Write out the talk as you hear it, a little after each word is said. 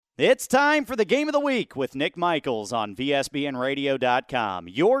It's time for the Game of the Week with Nick Michaels on VSBNradio.com,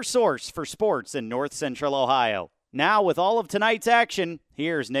 your source for sports in North Central Ohio. Now, with all of tonight's action,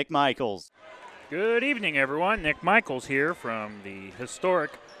 here's Nick Michaels. Good evening, everyone. Nick Michaels here from the historic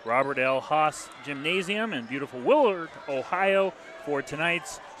Robert L. Haas Gymnasium in beautiful Willard, Ohio, for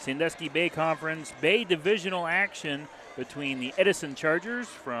tonight's Sandusky Bay Conference Bay Divisional action between the Edison Chargers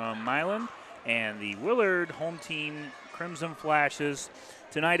from Milan and the Willard home team Crimson Flashes.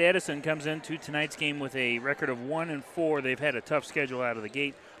 Tonight, Edison comes into tonight's game with a record of 1-4. They've had a tough schedule out of the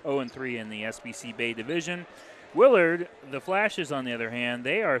gate, 0-3 in the SBC Bay Division. Willard, the Flashes, on the other hand,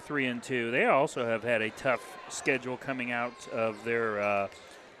 they are 3-2. They also have had a tough schedule coming out of their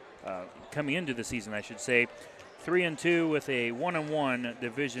coming into the season, I should say. 3-2 with a 1-1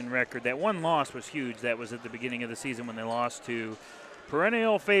 division record. That one loss was huge. That was at the beginning of the season when they lost to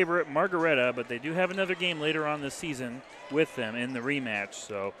perennial favorite Margaretta, but they do have another game later on this season with them in the rematch,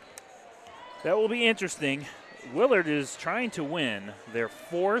 so that will be interesting. Willard is trying to win their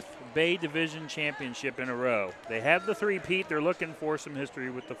fourth Bay Division championship in a row. They have the three-peat. They're looking for some history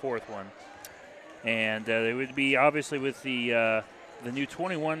with the fourth one. And they would be, obviously, with the new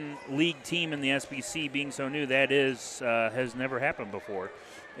 21 league team in the SBC being so new, that has never happened before,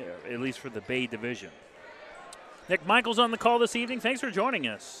 at least for the Bay Division. Nick Michaels on the call this evening. Thanks for joining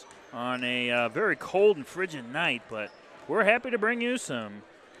us on a very cold and frigid night, but we're happy to bring you some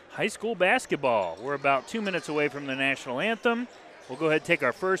high school basketball. We're about 2 minutes away from the national anthem. We'll go ahead and take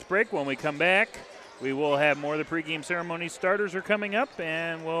our first break. When we come back, we will have more of the pregame ceremony. Starters are coming up,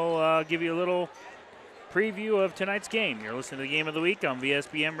 and we'll give you a little preview of tonight's game. You're listening to the Game of the Week on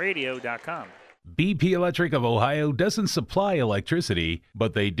VSBNradio.com. BP Electric of Ohio doesn't supply electricity,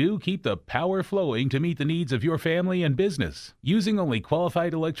 but they do keep the power flowing to meet the needs of your family and business. Using only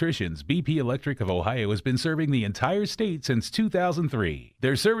qualified electricians, BP Electric of Ohio has been serving the entire state since 2003.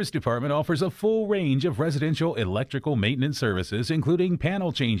 Their service department offers a full range of residential electrical maintenance services, including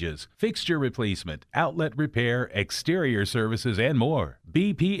panel changes, fixture replacement, outlet repair, exterior services, and more.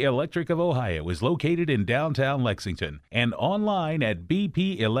 BP Electric of Ohio is located in downtown Lexington and online at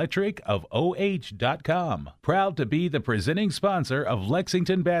bpelectricofoh.com. Proud to be the presenting sponsor of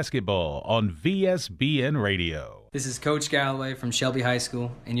Lexington basketball on VSBN Radio. This is Coach Galloway from Shelby High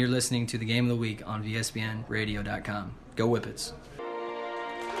School, and you're listening to the Game of the Week on VSBNradio.com. Go Whippets.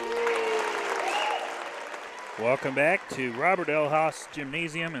 Welcome back to Robert L. Haas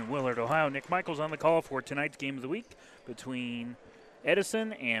Gymnasium in Willard, Ohio. Nick Michaels on the call for tonight's Game of the Week between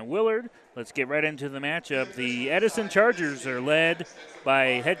Edison and Willard. Let's get right into the matchup. The Edison Chargers are led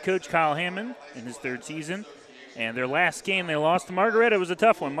by head coach Kyle Hammond in his third season. And their last game they lost to Margaretta. It was a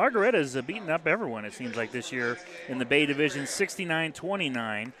tough one. Margaretta has beaten up everyone, it seems like, this year in the Bay Division,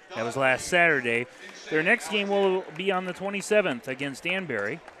 69-29. That was last Saturday. Their next game will be on the 27th against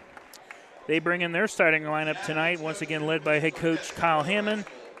Danbury. They bring in their starting lineup tonight, once again led by head coach Kyle Hammond.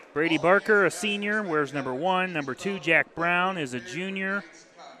 Brady Barker, a senior, wears number 1. Number 2, Jack Brown, is a junior.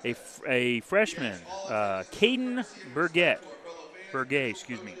 A freshman, Caden Burgay,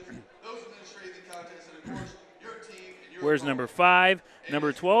 wears number 5.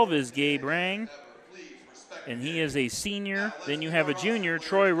 Number 12 is Gabe Rang, and he is a senior. Then you have a junior,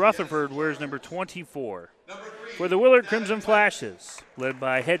 Troy Rutherford, wears number 24. For the Willard Crimson Flashes, led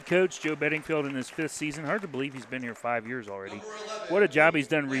by head coach Joe Bedingfield in his 5th season. Hard to believe he's been here 5 years already. What a job he's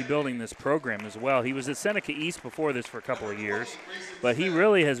done rebuilding this program as well. He was at Seneca East before this for a couple of years, but he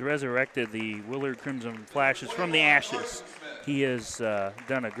really has resurrected the Willard Crimson Flashes from the ashes. He has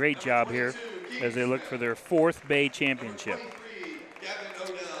done a great job here as they look for their 4th Bay Championship.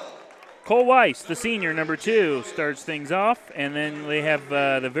 Cole Weiss, the senior, number 2, starts things off, and then they have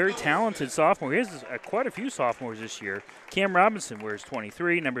the very talented sophomore. He has quite a few sophomores this year. Cam Robinson wears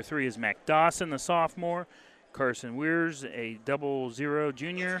 23. Number 3 is Mac Dawson, the sophomore. Carson Weirs, a 00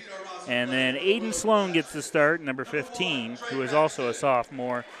 junior. And then Aiden Sloan gets the start, number 15, who is also a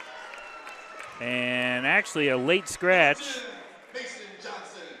sophomore. And actually a late scratch.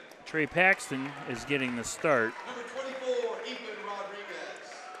 Trey Paxton is getting the start.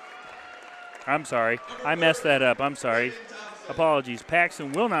 I'm sorry. I messed that up. I'm sorry. Apologies.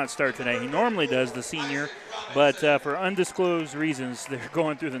 Paxton will not start today. He normally does, the senior, but for undisclosed reasons, they're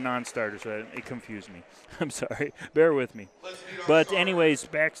going through the non-starters, so it confused me. I'm sorry. Bear with me. But anyways,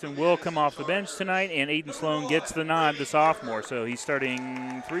 Paxton will come off the bench tonight, and Aiden Sloan gets the nod, the sophomore. So he's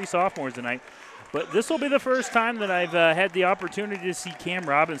starting 3 sophomores tonight. But this will be the first time that I've had the opportunity to see Cam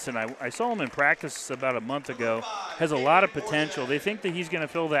Robinson. I saw him in practice about a month ago. Has a lot of potential. They think that he's going to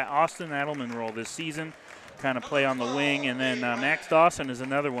fill that Austin Adelman role this season. kind of play on the wing. And then Max Dawson is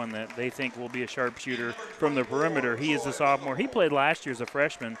another one that they think will be a sharpshooter from the perimeter. He is a sophomore. He played last year as a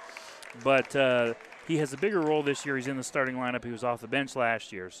freshman, but he has a bigger role this year. He's in the starting lineup. He was off the bench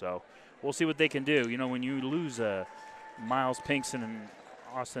last year, so we'll see what they can do. You know, when you lose Miles Pinkston and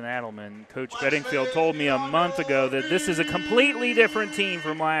Austin Adelman, Coach Bedingfield told me a month ago that this is a completely different team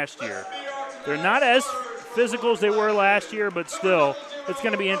from last year. They're not as physical as they were last year, but still, it's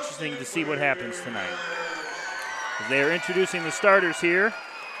going to be interesting to see what happens tonight. They are introducing the starters here,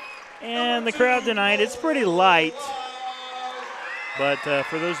 and the crowd tonight, it's pretty light. But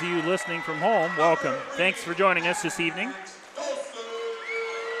for those of you listening from home, welcome. Thanks for joining us this evening.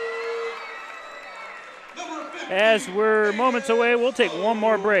 As we're moments away, we'll take one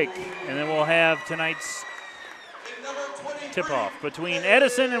more break, and then we'll have tonight's tip-off between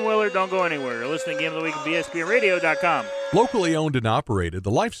Edison and Willard. Don't go anywhere. You're listening to Game of the Week at VSBNradio.com. Locally owned and operated, the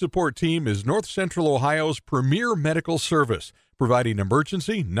Life Support Team is North Central Ohio's premier medical service, providing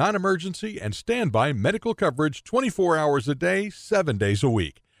emergency, non-emergency, and standby medical coverage 24 hours a day, 7 days a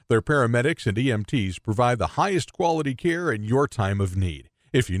week. Their paramedics and EMTs provide the highest quality care in your time of need.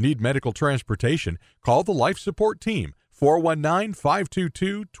 If you need medical transportation, call the Life Support Team,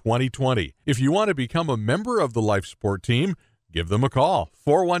 419-522-2020. If you want to become a member of the Life Support Team, give them a call,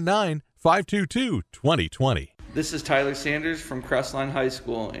 419-522-2020. This is Tyler Sanders from Crestline High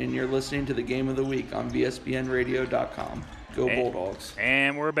School, and you're listening to the Game of the Week on VSBNradio.com. Go Bulldogs.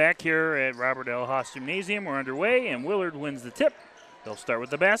 And we're back here at Robert L. Haas Gymnasium. We're underway, and Willard wins the tip. They'll start with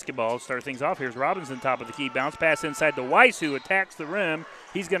the basketball. Start things off. Here's Robinson, top of the key. Bounce pass inside to Weiss, who attacks the rim.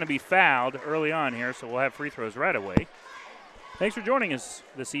 He's going to be fouled early on here, so we'll have free throws right away. Thanks for joining us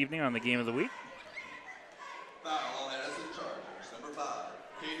this evening on the Game of the Week.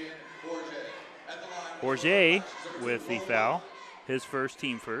 Bourget with the foul, his first,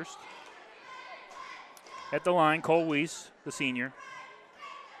 team first. At the line, Cole Weiss, the senior.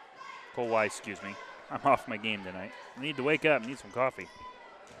 Cole Weiss, excuse me. I'm off my game tonight. I need to wake up, need some coffee.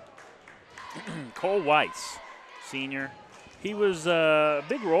 Cole Weiss, senior. He was a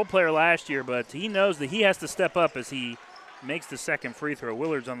big role player last year, but he knows that he has to step up as he makes the second free throw.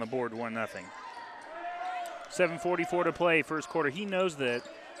 Willard's on the board, 1-0. 7:44 to play, first quarter. He knows that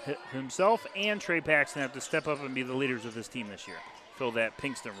himself and Trey Paxton have to step up and be the leaders of this team this year. Fill that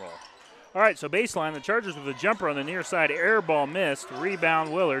Pinkston role. All right, so baseline, the Chargers with a jumper on the near side. Air ball missed.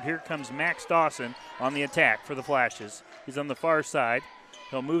 Rebound, Willard. Here comes Max Dawson on the attack for the Flashes. He's on the far side.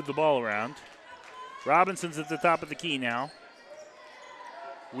 He'll move the ball around. Robinson's at the top of the key now.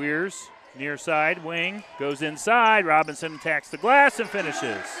 Weirs, near side, wing, goes inside. Robinson attacks the glass and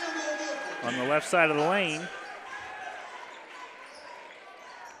finishes on the left side of the lane.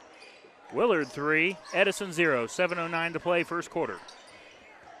 Willard 3, Edison 0. 7:09 to play, first quarter.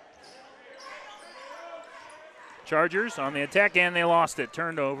 Chargers on the attack, and they lost it.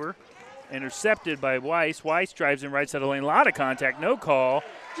 Turned over. Intercepted by Weiss. Weiss drives in right side of the lane. A lot of contact, no call.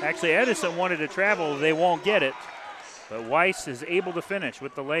 Actually, Edison wanted to travel. They won't get it. But Weiss is able to finish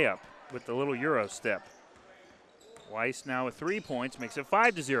with the layup, with the little Euro step. Weiss now with 3 points, makes it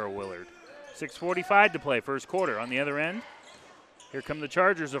 5-0 Willard. 6:45 to play, first quarter. On the other end, here come the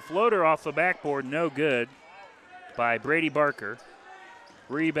Chargers. A floater off the backboard, no good, by Brady Barker.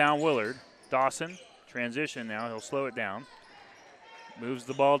 Rebound Willard. Dawson, transition now, he'll slow it down. Moves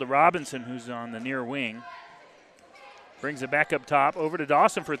the ball to Robinson, who's on the near wing. Brings it back up top, over to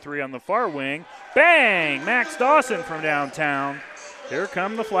Dawson for 3 on the far wing. Bang! Max Dawson from downtown. Here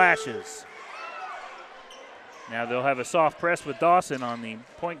come the Flashes. Now they'll have a soft press with Dawson on the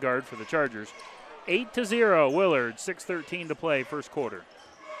point guard for the Chargers. 8-0 Willard, 6:13 to play, first quarter.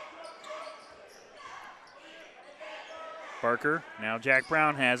 Barker, now Jack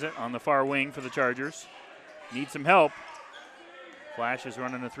Brown has it on the far wing for the Chargers. Needs some help. Flash is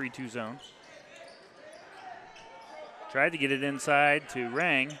running a 3-2 zone. Tried to get it inside to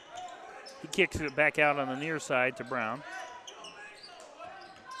Rang. He kicks it back out on the near side to Brown.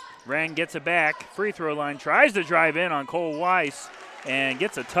 Rang gets it back, free throw line, tries to drive in on Cole Weiss and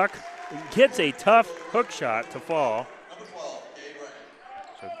gets a tough hook shot to fall.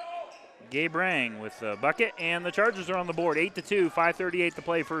 So Gabe Rang with the bucket, and the Chargers are on the board, 8-2, 5:38 to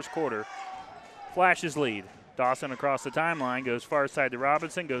play, first quarter. Flashes lead. Dawson across the timeline, goes far side to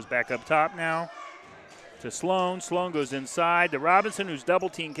Robinson, goes back up top now to Sloan. Sloan goes inside to Robinson, who's double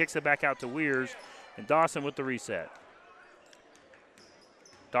team, kicks it back out to Weirs, and Dawson with the reset.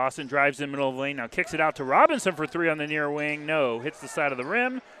 Dawson drives in the middle of the lane, now kicks it out to Robinson for 3 on the near wing. No, hits the side of the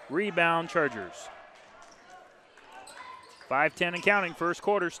rim. Rebound, Chargers. 5:10 and counting, first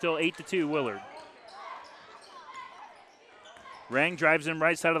quarter, still 8-2 Willard. Rang drives in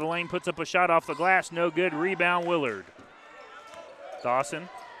right side of the lane, puts up a shot off the glass. No good. Rebound, Willard. Dawson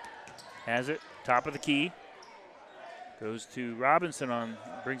has it, top of the key. Goes to Robinson,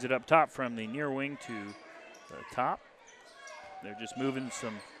 brings it up top from the near wing to the top. They're just moving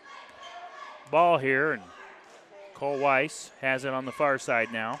some ball here, and Cole Weiss has it on the far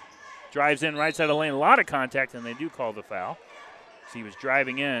side now. Drives in right side of the lane, a lot of contact, and they do call the foul. So he was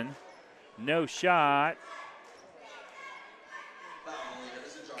driving in. No shot.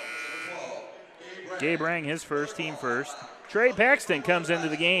 Gabe Rang, his first, team first. Trey Paxton comes into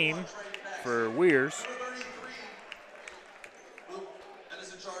the game for Weirs.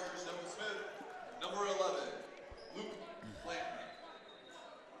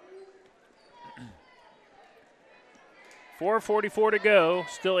 4:44 to go,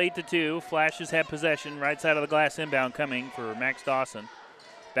 still 8-2. Flashes have possession, right side of the glass inbound coming for Max Dawson.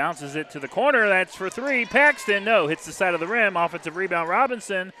 Bounces it to the corner, that's for three. Paxton, no, hits the side of the rim. Offensive rebound,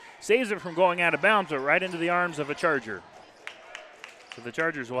 Robinson saves it from going out of bounds, but right into the arms of a Charger. So the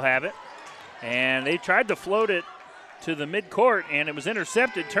Chargers will have it. And they tried to float it to the midcourt, and it was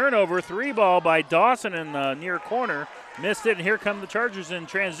intercepted. Turnover, 3-ball by Dawson in the near corner. Missed it, and here come the Chargers in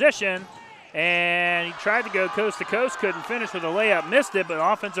transition. And he tried to go coast to coast, couldn't finish with a layup, missed it, but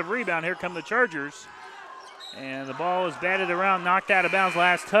offensive rebound. Here come the Chargers. And the ball is batted around, knocked out of bounds,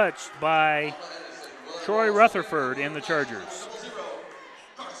 last touched by Troy Rutherford and the Chargers.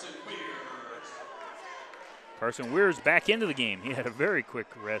 Carson Weirs back into the game. He had a very quick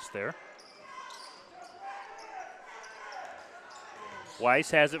rest there.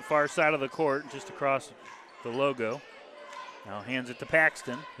 Weiss has it far side of the court, just across the logo. Now hands it to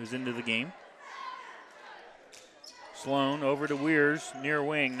Paxton, who's into the game. Sloan over to Weirs, near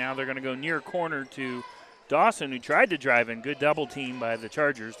wing. Now they're going to go near corner to Dawson, who tried to drive in. Good double team by the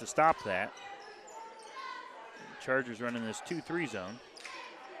Chargers to stop that. The Chargers running this 2-3 zone.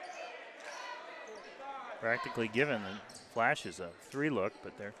 Practically giving the Flashes a 3 look,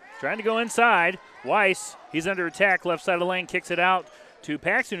 but they're trying to go inside. Weiss, he's under attack, left side of the lane, kicks it out to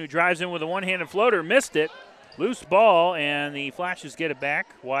Paxton, who drives in with a one-handed floater, missed it. Loose ball, and the Flashes get it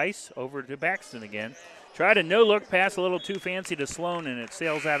back. Weiss over to Paxton again. Tried a no-look pass, a little too fancy to Sloan, and it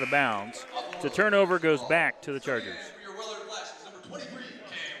sails out of bounds. The turnover goes back to the Chargers.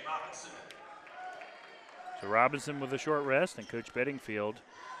 So Robinson with a short rest, and Coach Bedingfield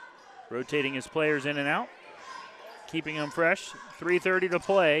rotating his players in and out, keeping them fresh. 3:30 to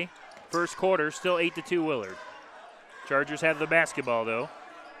play. First quarter, still 8-2 Willard. Chargers have the basketball, though.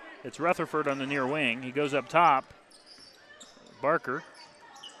 It's Rutherford on the near wing. He goes up top. Barker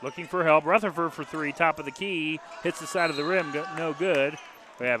looking for help. Rutherford for 3, top of the key. Hits the side of the rim, no good.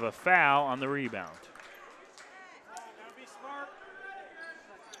 We have a foul on the rebound.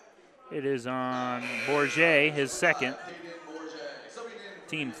 It is on Bourget, his second.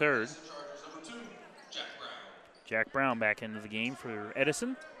 Team third. Jack Brown back into the game for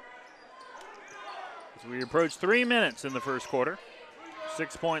Edison. As we approach 3 minutes in the first quarter.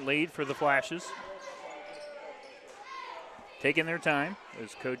 6-point lead for the Flashes. Taking their time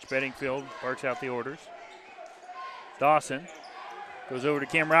as Coach Bedingfield barks out the orders. Dawson goes over to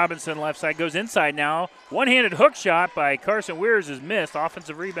Cam Robinson, left side, goes inside now. One-handed hook shot by Carson Weirs is missed.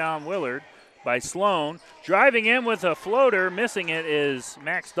 Offensive rebound, Willard by Sloan. Driving in with a floater, missing it is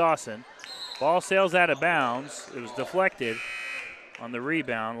Max Dawson. Ball sails out of bounds. It was deflected on the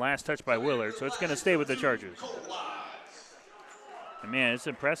rebound. Last touch by Willard, so it's going to stay with the Chargers. And man, it's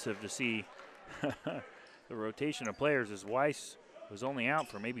impressive to see the rotation of players as Weiss was only out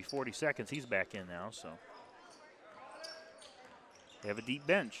for maybe 40 seconds. He's back in now, so they have a deep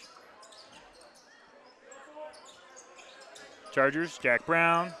bench. Chargers, Jack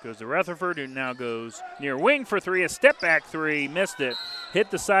Brown goes to Rutherford, who now goes near wing for 3. A step back 3, missed it. Hit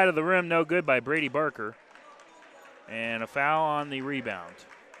the side of the rim, no good by Brady Barker. And a foul on the rebound.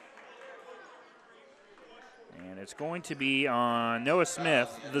 And it's going to be on Noah Smith,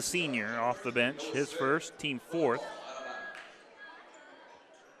 the senior, off the bench. His first, team fourth.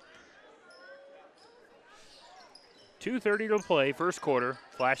 .230 to play, first quarter.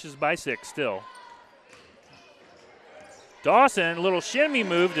 Flashes by 6 still. Dawson, a little shimmy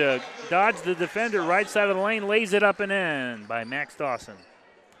move to dodge the defender, right side of the lane, lays it up and in by Max Dawson.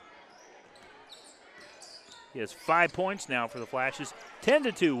 He has 5 points now for the Flashes.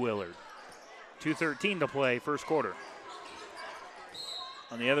 10-2 Willard. 2:13 to play, first quarter.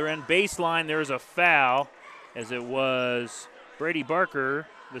 On the other end, baseline, there's a foul, as it was Brady Barker,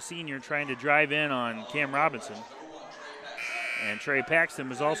 the senior, trying to drive in on Cam Robinson. And Trey Paxton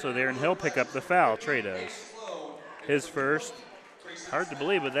was also there, and he'll pick up the foul. Trey does. His first. Hard to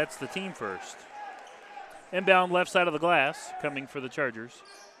believe, but that's the team first. Inbound left side of the glass, coming for the Chargers.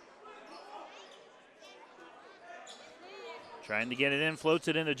 Trying to get it in, floats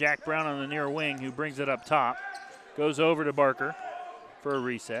it into Jack Brown on the near wing, who brings it up top. Goes over to Barker for a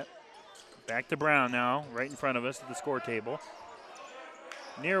reset. Back to Brown now, right in front of us at the score table.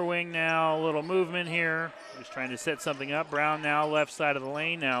 Near wing now, a little movement here. Just trying to set something up. Brown now, left side of the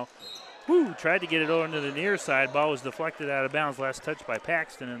lane now. Tried to get it over to the near side. Ball was deflected out of bounds. Last touch by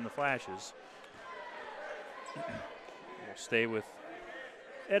Paxton in the Flashes. We'll stay with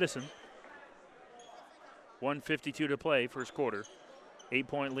Edison. 1:52 to play, first quarter.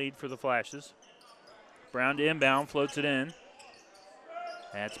 8-point lead for the Flashes. Brown to inbound, floats it in.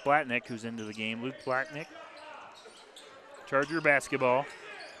 That's Blatnick who's into the game. Luke Blatnick. Charger basketball.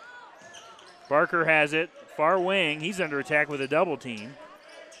 Barker has it. Far wing. He's under attack with a double team.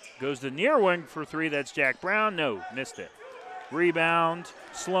 Goes to near wing for three. That's Jack Brown. No, missed it. Rebound,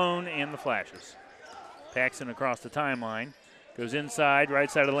 Sloan and the Flashes. Paxton across the timeline. Goes inside,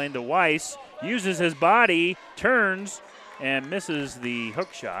 right side of the lane to Weiss. Uses his body, turns, and misses the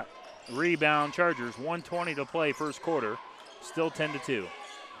hook shot. Rebound Chargers. 1:20 to play, first quarter. Still 10-2.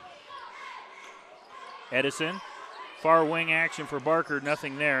 Edison. Far wing action for Barker,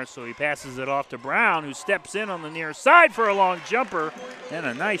 nothing there, so he passes it off to Brown, who steps in on the near side for a long jumper, and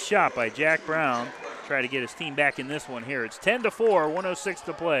a nice shot by Jack Brown. Try to get his team back in this one here. It's 10-4, 1:06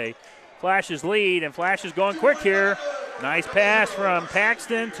 to play. Flashes lead, and Flashes going quick here. Nice pass from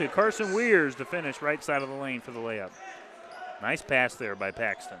Paxton to Carson Weirs to finish right side of the lane for the layup. Nice pass there by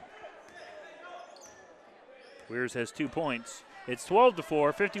Paxton. Weirs has 2 points. It's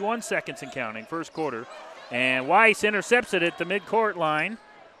 12-4, 51 seconds and counting, first quarter. And Weiss intercepts it at the midcourt line.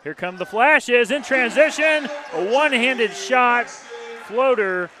 Here come the Flashes in transition. A one-handed shot,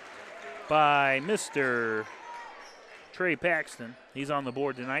 floater by Mr. Trey Paxton. He's on the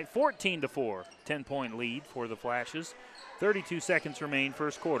board tonight. 14-4, 10-point lead for the Flashes. 32 seconds remain,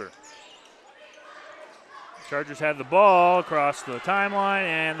 first quarter. Chargers have the ball across the timeline,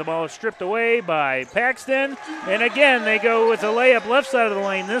 and the ball is stripped away by Paxton. And again, they go with a layup left side of the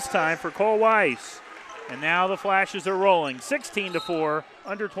lane this time for Cole Weiss. And now the Flashes are rolling. 16-4,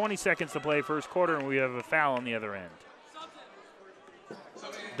 under 20 seconds to play, first quarter, and we have a foul on the other end.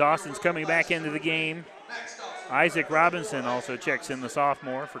 Dawson's coming back into the game. Isaac Robinson also checks in, the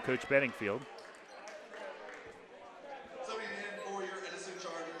sophomore, for Coach Bedingfield.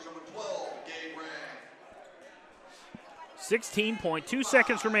 16.2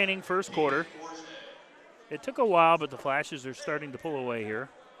 seconds remaining, first quarter. It took a while, but the Flashes are starting to pull away here.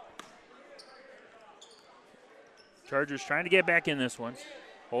 Chargers trying to get back in this one.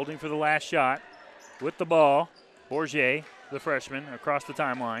 Holding for the last shot. With the ball, Bourget, the freshman, across the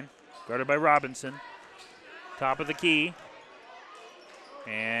timeline. Guarded by Robinson. Top of the key.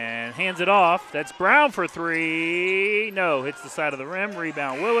 And hands it off. That's Brown for three. No, hits the side of the rim.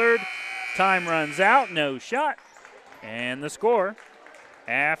 Rebound Willard. Time runs out. No shot. And the score,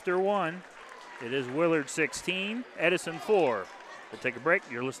 after one, it is Willard 16, Edison 4. We'll take a break.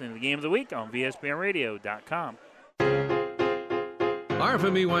 You're listening to the Game of the Week on VSBNradio.com.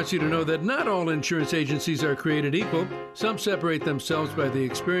 RFME wants you to know that not all insurance agencies are created equal. Some separate themselves by the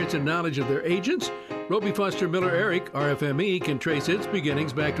experience and knowledge of their agents. Roby Foster Miller Eric, RFME, can trace its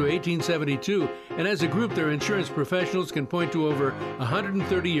beginnings back to 1872, and as a group, their insurance professionals can point to over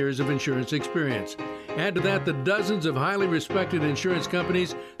 130 years of insurance experience. Add to that the dozens of highly respected insurance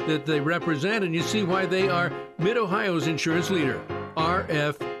companies that they represent, and you see why they are Mid-Ohio's insurance leader,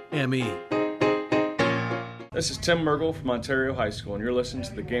 RFME. This is Tim Mergel from Ontario High School, and you're listening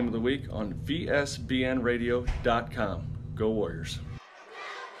to the Game of the Week on VSBNradio.com. Go Warriors.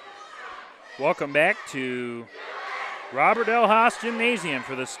 Welcome back to Robert L. Haas Gymnasium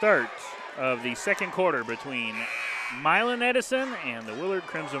for the start of the second quarter between Milan Edison and the Willard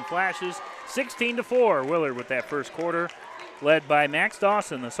Crimson Flashes. 16-4, Willard with that first quarter, led by Max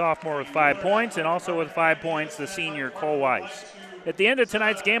Dawson, the sophomore, with 5 points, and also with 5 points, the senior Cole Weiss. At the end of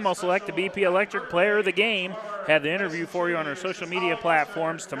tonight's game, I'll select the BP Electric Player of the Game. Have the interview for you on our social media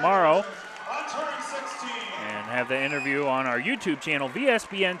platforms tomorrow. And have the interview on our YouTube channel,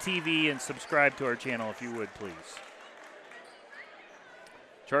 VSBN TV, and subscribe to our channel if you would, please.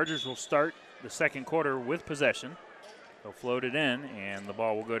 Chargers will start the second quarter with possession. They'll float it in, and the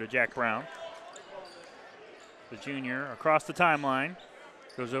ball will go to Jack Brown. The junior across the timeline.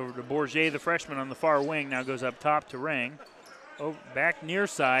 Goes over to Bourget, the freshman, on the far wing. Now goes up top to Ring. Back near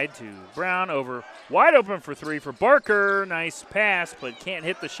side to Brown, over wide open for three for Barker. Nice pass, but can't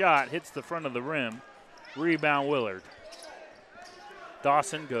hit the shot. Hits the front of the rim. Rebound Willard.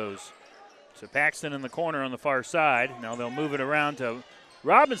 Dawson goes to Paxton in the corner on the far side. Now they'll move it around to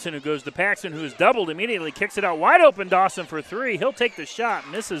Robinson, who goes to Paxton, who is doubled immediately, kicks it out wide open. Dawson for three. He'll take the shot,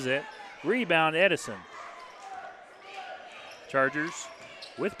 misses it. Rebound, Edison. Chargers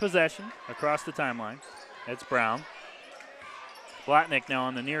with possession across the timeline. That's Brown. Blatnick now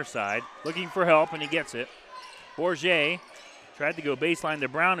on the near side, looking for help, and he gets it. Bourget tried to go baseline to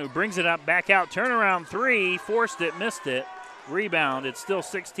Brown, who brings it up, back out, turnaround three, forced it, missed it. Rebound, it's still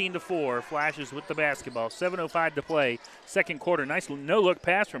 16-4. Flashes with the basketball, 7:05 to play, second quarter. Nice no-look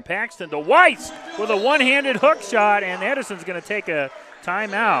pass from Paxton to Weiss with a one-handed hook shot, and Edison's going to take a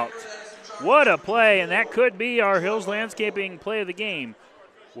timeout. What a play, and that could be our Hills Landscaping play of the game.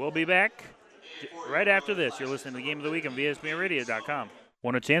 We'll be back right after this. You're listening to the Game of the Week on VSBNradio.com.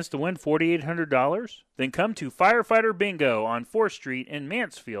 Want a chance to win $4,800? Then come to Firefighter Bingo on 4th Street in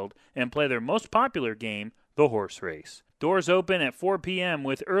Mansfield and play their most popular game, the horse race. Doors open at 4 p.m.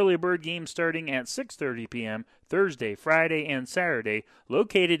 with early bird games starting at 6:30 p.m. Thursday, Friday, and Saturday,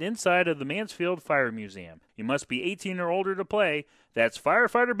 located inside of the Mansfield Fire Museum. You must be 18 or older to play. That's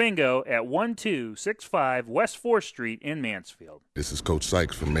Firefighter Bingo at 1265 West 4th Street in Mansfield. This is Coach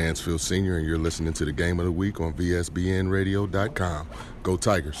Sykes from Mansfield Senior, and you're listening to the Game of the Week on VSBNradio.com. Go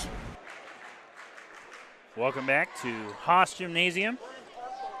Tigers. Welcome back to Haas Gymnasium.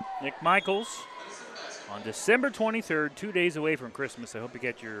 Nick Michaels on December 23rd, 2 days away from Christmas. I hope you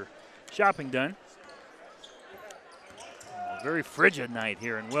get your shopping done. A very frigid night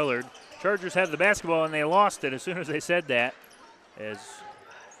here in Willard. Chargers have the basketball, and they lost it as soon as they said that, as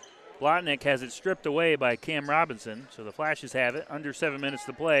Blatnick has it stripped away by Cam Robinson. So the Flashes have it. Under 7 minutes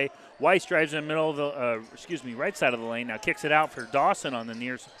to play. Weiss drives in the middle of the, right side of the lane. Now kicks it out for Dawson on the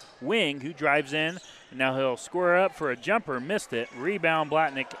near wing, who drives in. And now he'll square up for a jumper. Missed it. Rebound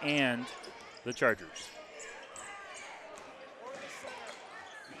Blatnick and the Chargers.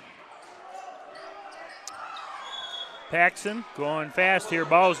 Paxton going fast here.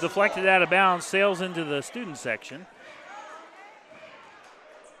 Ball is deflected out of bounds. Sails into the student section.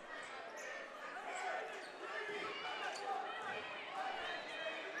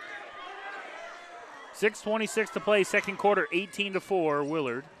 .6:26 to play, second quarter, 18-4,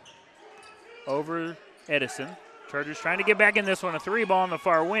 Willard over Edison. Chargers trying to get back in this one. A three ball on the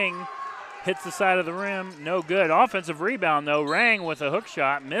far wing. Hits the side of the rim. No good. Offensive rebound, though. Rang with a hook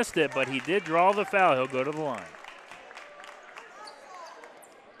shot. Missed it, but he did draw the foul. He'll go to the line.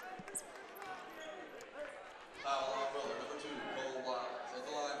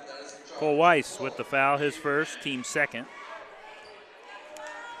 Cole Weiss with the foul, his first, team second.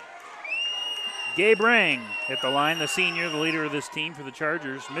 Gabe Rang at the line, the senior, the leader of this team for the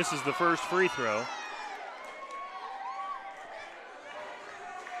Chargers, misses the first free throw.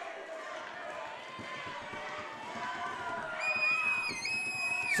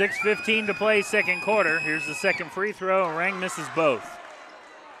 .6:15 to play, second quarter. Here's the second free throw, and Rang misses both.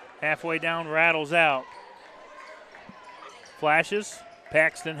 Halfway down, rattles out. Flashes.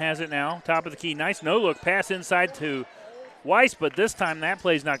 Paxton has it now, top of the key. Nice no-look pass inside to Weiss, but this time that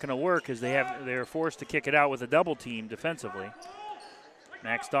play's not going to work as they're forced to kick it out with a double team defensively.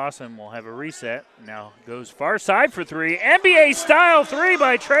 Max Dawson will have a reset. Now goes far side for three. NBA-style three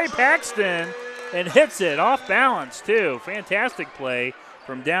by Trey Paxton, and hits it off balance too. Fantastic play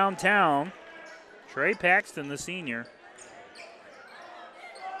from downtown. Trey Paxton, the senior.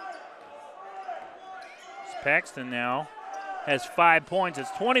 Paxton now has 5 points.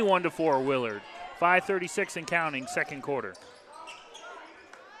 It's 21-4 Willard. 5:36 and counting, second quarter.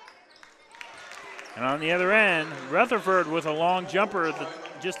 And on the other end, Rutherford with a long jumper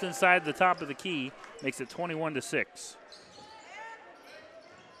just inside the top of the key makes it 21-6.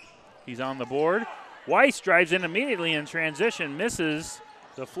 He's on the board. Weiss drives in immediately in transition, misses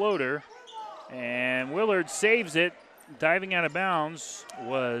the floater, and Willard saves it. Diving out of bounds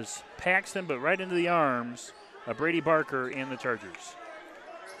was Paxton, but right into the arms of Brady Barker and the Chargers.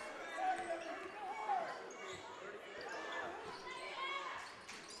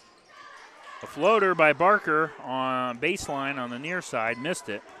 A floater by Barker on baseline on the near side, missed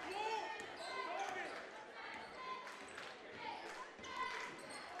it.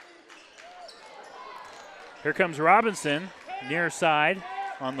 Here comes Robinson, near side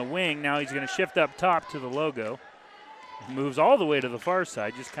on the wing. Now he's going to shift up top to the logo. Moves all the way to the far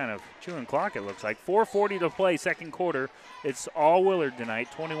side, just kind of chewing clock it looks like. 4:40 to play, second quarter. It's all Willard tonight,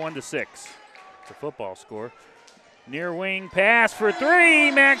 21-6. It's a football score. Near wing pass for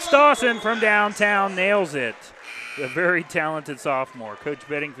three. Max Dawson from downtown nails it. A very talented sophomore. Coach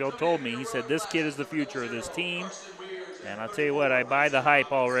Bedingfield told me, he said, this kid is the future of this team. And I'll tell you what, I buy the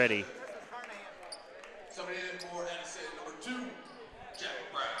hype already.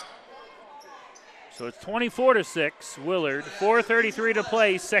 So it's 24-6, Willard. 4:33 to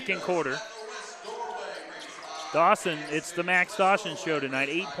play, second quarter. Dawson, it's the Max Dawson show tonight.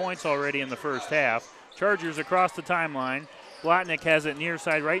 8 points already in the first half. Chargers across the timeline. Blotnick has it near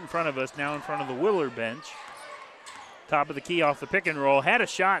side right in front of us, now in front of the Willard bench. Top of the key off the pick and roll. Had a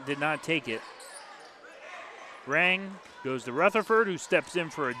shot, did not take it. Rang goes to Rutherford, who steps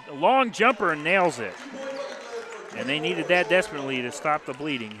in for a long jumper and nails it. And they needed that desperately to stop the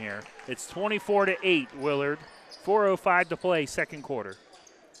bleeding here. It's 24-8, Willard. 4:05 to play, second quarter.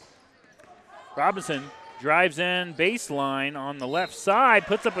 Robinson drives in baseline on the left side,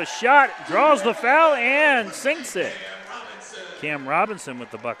 puts up a shot, draws the foul, and sinks it. Cam Robinson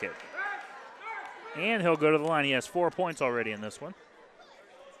with the bucket. And he'll go to the line. He has 4 points already in this one.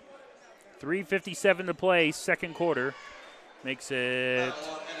 3:57 to play, second quarter. Makes it...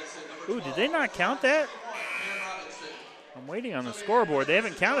 Ooh, did they not count that? I'm waiting on the scoreboard. They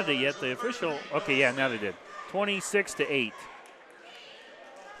haven't counted it yet. The official... Okay, yeah, now they did. 26-8.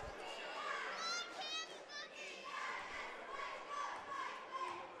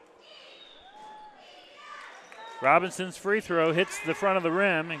 Robinson's free throw hits the front of the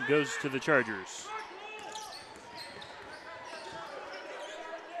rim and goes to the Chargers.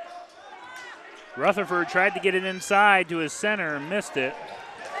 Rutherford tried to get it inside to his center and missed it.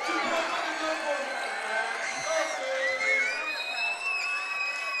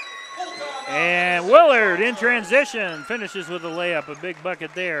 And Willard in transition finishes with a layup, a big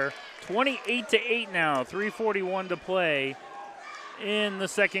bucket there. 28-8 now, 3:41 to play in the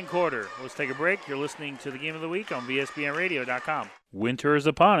second quarter. Let's take a break. You're listening to the Game of the Week on VSBNradio.com. Winter is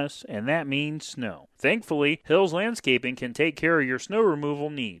upon us, and that means snow. Thankfully, Hills Landscaping can take care of your snow removal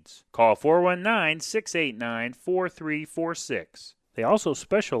needs. Call 419-689-4346. They also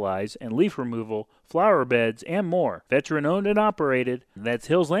specialize in leaf removal, flower beds, and more. Veteran-owned and operated. That's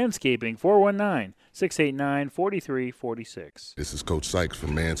Hills Landscaping, 419-689-4346. This is Coach Sykes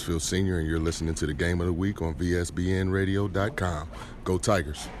from Mansfield Senior, and you're listening to the Game of the Week on VSBNradio.com. Go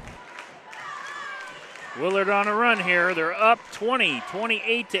Tigers. Willard on a run here. They're up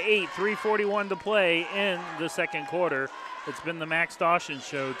 28-8, 3:41 to play in the second quarter. It's been the Max Dawson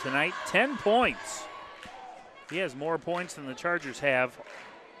show tonight. 10 points. He has more points than the Chargers have.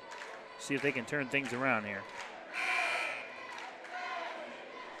 See if they can turn things around here.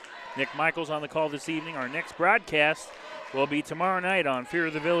 Nick Michaels on the call this evening. Our next broadcast will be tomorrow night on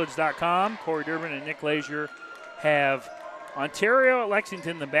fearofthevillage.com. Corey Durbin and Nick Leisure have Ontario at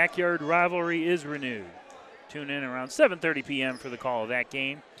Lexington. The backyard rivalry is renewed. Tune in around 7:30 p.m. for the call of that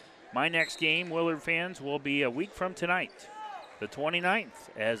game. My next game, Willard fans, will be a week from tonight, the 29th,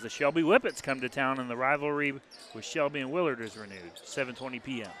 as the Shelby Whippets come to town and the rivalry with Shelby and Willard is renewed, 7:20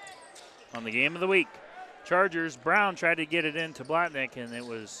 p.m. On the Game of the Week, Chargers, Brown tried to get it into Blotnick, and it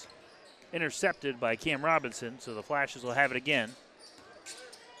was intercepted by Cam Robinson, so the Flashes will have it again.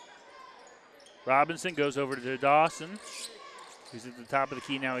 Robinson goes over to Dawson, who's at the top of the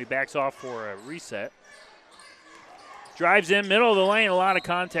key now. He backs off for a reset. Drives in, middle of the lane, a lot of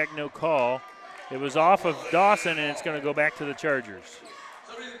contact, no call. It was off of Dawson, and it's going to go back to the Chargers.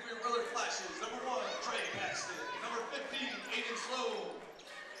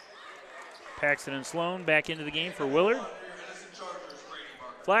 Paxton and Sloan back into the game for Willard.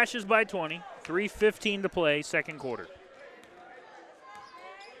 Flashes by 20, 3:15 to play, second quarter.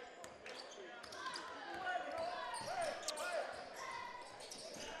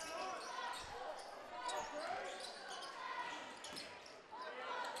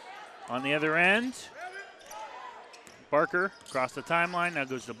 On the other end, Barker across the timeline. Now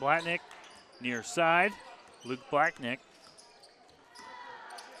goes to Blotnick, near side. Luke Blotnick,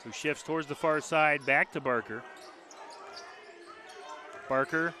 who shifts towards the far side, back to Barker.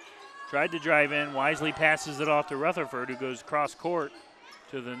 Barker tried to drive in, wisely passes it off to Rutherford, who goes cross court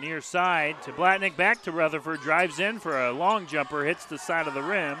to the near side, to Blotnick, back to Rutherford, drives in for a long jumper, hits the side of the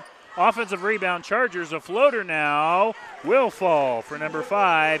rim. Offensive rebound, Chargers, a floater now, will fall for number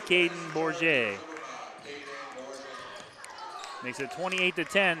 5, Caden Bourget. Makes it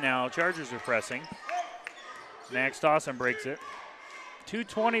 28-10 now, Chargers are pressing. Max Dawson breaks it.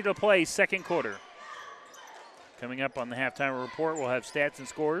 2:20 to play, second quarter. Coming up on the halftime report, we'll have stats and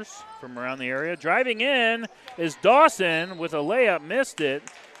scores from around the area. Driving in is Dawson with a layup, missed it.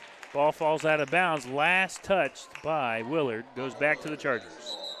 Ball falls out of bounds, last touched by Willard. Goes back to the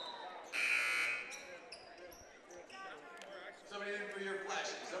Chargers.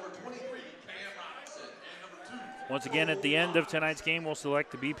 Once again, at the end of tonight's game, we'll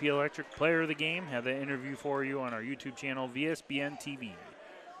select the BP Electric Player of the Game. Have that interview for you on our YouTube channel, VSBN TV.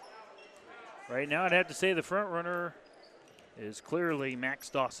 Right now, I'd have to say the front runner is clearly Max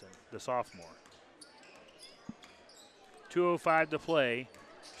Dawson, the sophomore. 2:05 to play.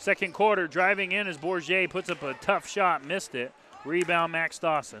 Second quarter, driving in as Bourget puts up a tough shot, missed it. Rebound, Max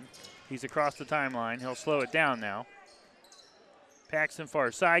Dawson. He's across the timeline. He'll slow it down now. Paxton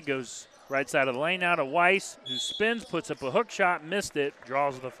far side, goes right side of the lane now to Weiss, who spins, puts up a hook shot, missed it,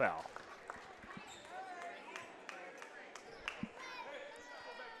 draws the foul.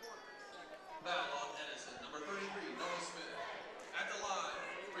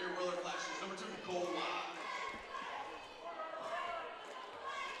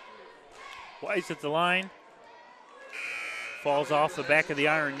 Weiss at the line. Falls off the back of the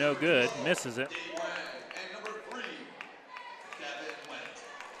iron, no good. Misses it.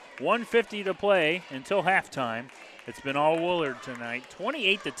 1:50 to play until halftime. It's been all Willard tonight.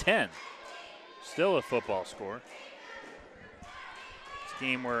 28-10. Still a football score. It's a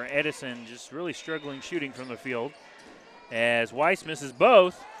game where Edison just really struggling shooting from the field. As Weiss misses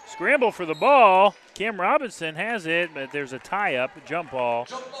both. Scramble for the ball. Cam Robinson has it, but there's a tie-up, jump ball.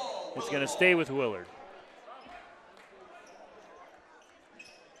 It's going to stay with Willard.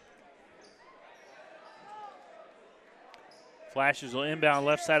 Flashes will inbound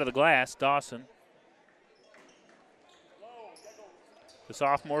left side of the glass. Dawson. The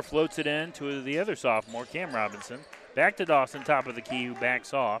sophomore floats it in to the other sophomore, Cam Robinson. Back to Dawson, top of the key, who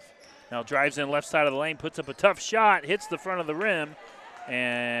backs off. Now drives in left side of the lane, puts up a tough shot, hits the front of the rim,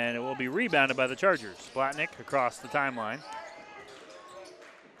 and it will be rebounded by the Chargers. Splatnik across the timeline.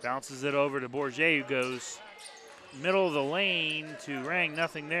 Bounces it over to Bourget, who goes middle of the lane to Rang,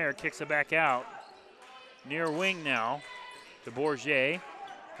 nothing there, kicks it back out. Near wing now to Bourget,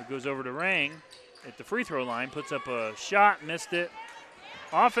 who goes over to Rang at the free throw line, puts up a shot, missed it.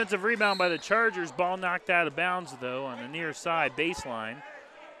 Offensive rebound by the Chargers, ball knocked out of bounds though on the near side baseline.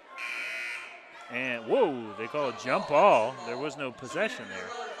 And whoa, they call it jump ball. There was no possession there.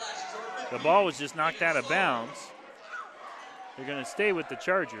 The ball was just knocked out of bounds. They're going to stay with the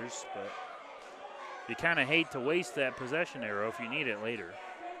Chargers, but you kind of hate to waste that possession arrow if you need it later.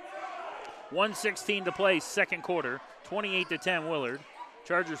 1:16 to play, second quarter, 28-10 Willard.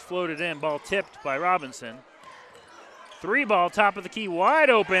 Chargers floated in, ball tipped by Robinson. Three ball, top of the key, wide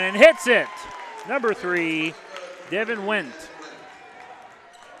open, and hits it. Number 3, Devin Wendt.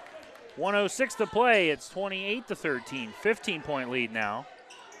 1:06 to play, it's 28-13, 15-point lead now.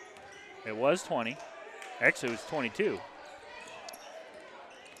 It was 20. Actually, it was 22.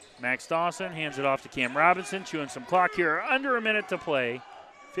 Max Dawson hands it off to Cam Robinson, chewing some clock here. Under a minute to play,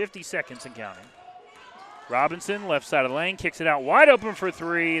 50 seconds and counting. Robinson, left side of the lane, kicks it out wide open for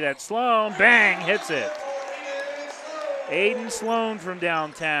three. That's Sloan, bang, hits it. Aiden Sloan from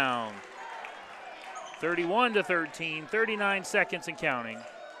downtown. 31-13, 39 seconds and counting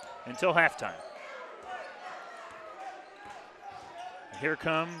until halftime. Here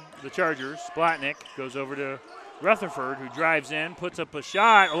come the Chargers. Splatnik goes over to Rutherford, who drives in, puts up a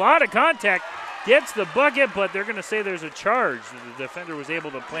shot. A lot of contact, gets the bucket, but they're going to say there's a charge. The defender was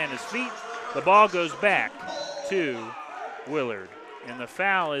able to plant his feet. The ball goes back to Willard, and the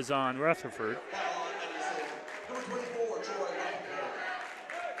foul is on Rutherford.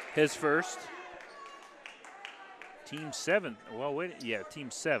 His first. Team 7th. Well, wait, yeah, team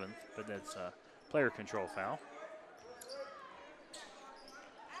 7th, but that's a player control foul.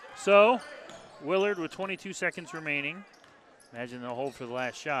 So, Willard with 22 seconds remaining. Imagine they'll hold for the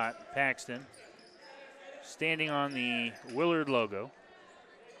last shot. Paxton standing on the Willard logo.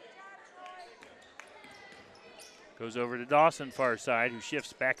 Goes over to Dawson, far side, who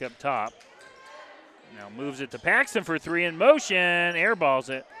shifts back up top. Now moves it to Paxton for three in motion. Airballs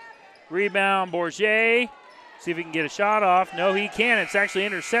it. Rebound, Bourget. See if he can get a shot off. No, he can't. It's actually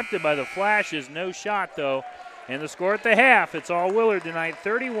intercepted by the Flashes. No shot, though. And the score at the half, it's all Willard tonight,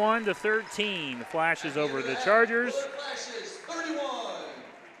 31-13. The Flashes over the Chargers.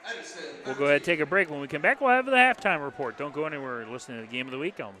 We'll go ahead and take a break. When we come back, we'll have the halftime report. Don't go anywhere. Listen to the Game of the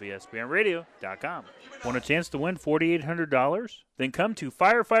Week on VSBNradio.com. Want a chance to win $4,800? Then come to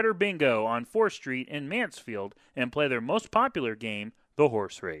Firefighter Bingo on 4th Street in Mansfield and play their most popular game, the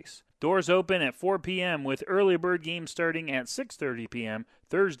horse race. Doors open at 4 p.m. with early bird games starting at 6:30 p.m.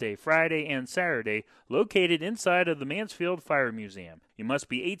 Thursday, Friday, and Saturday, located inside of the Mansfield Fire Museum. You must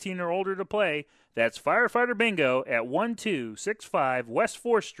be 18 or older to play. That's Firefighter Bingo at 1265 West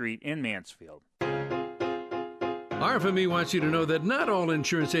 4th Street in Mansfield. RFME wants you to know that not all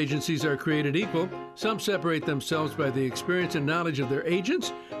insurance agencies are created equal. Some separate themselves by the experience and knowledge of their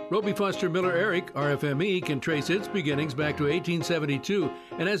agents. Roby Foster Miller Eric, RFME, can trace its beginnings back to 1872,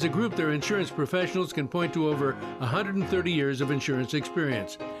 and as a group, their insurance professionals can point to over 130 years of insurance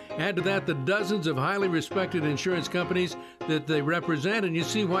experience. Add to that the dozens of highly respected insurance companies that they represent, and you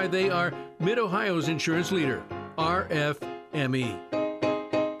see why they are Mid-Ohio's insurance leader. RFME.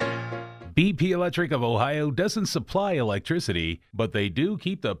 BP Electric of Ohio doesn't supply electricity, but they do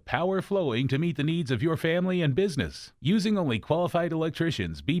keep the power flowing to meet the needs of your family and business. Using only qualified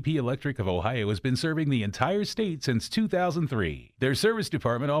electricians, BP Electric of Ohio has been serving the entire state since 2003. Their service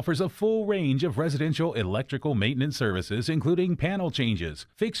department offers a full range of residential electrical maintenance services, including panel changes,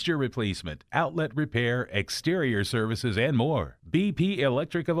 fixture replacement, outlet repair, exterior services, and more. BP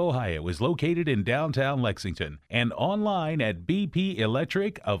Electric of Ohio is located in downtown Lexington and online at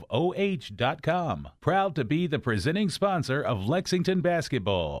bpelectricofoh.com. Proud to be the presenting sponsor of Lexington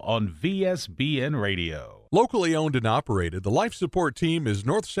basketball on VSBN Radio. Locally owned and operated, the Life Support Team is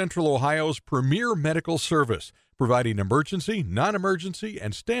North Central Ohio's premier medical service, providing emergency, non-emergency,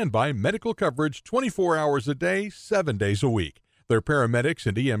 and standby medical coverage 24 hours a day, 7 days a week. Their paramedics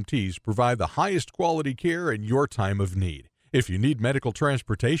and EMTs provide the highest quality care in your time of need. If you need medical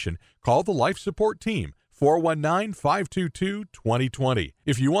transportation, call the Life Support Team, 419-522-2020.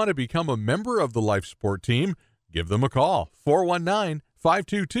 If you want to become a member of the Life Support Team, give them a call,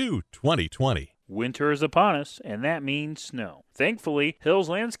 419-522-2020. Winter is upon us, and that means snow. Thankfully, Hills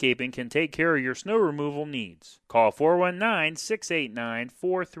Landscaping can take care of your snow removal needs. Call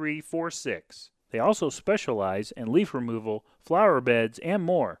 419-689-4346. They also specialize in leaf removal, flower beds, and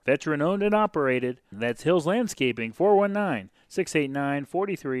more. Veteran-owned and operated. That's Hills Landscaping,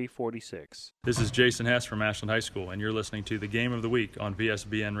 419-689-4346. This is Jason Hess from Ashland High School, and you're listening to the Game of the Week on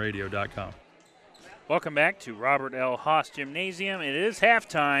VSBNradio.com. Welcome back to Robert L. Haas Gymnasium. It is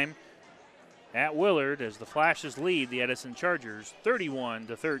halftime at Willard as the Flashes lead the Edison Chargers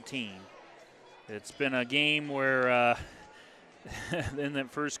 31-13. It's been a game where in the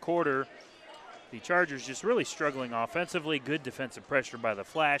first quarter, the Chargers just really struggling offensively. Good defensive pressure by the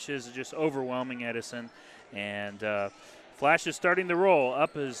Flashes, just overwhelming Edison. And Flashes starting to roll,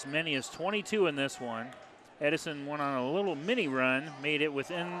 up as many as 22 in this one. Edison went on a little mini run, made it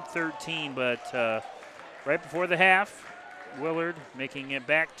within 13, but right before the half, Willard making it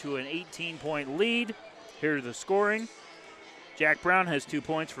back to an 18-point lead. Here's the scoring. Jack Brown has 2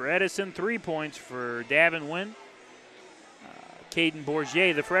 points for Edison, 3 points for Davin Wynn. Caden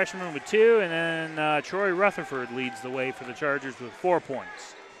Bourgier, the freshman, with 2, and then Troy Rutherford leads the way for the Chargers with 4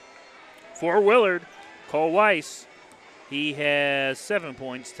 points. For Willard, Cole Weiss, he has 7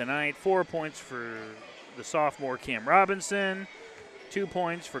 points tonight, 4 points for the sophomore Cam Robinson, 2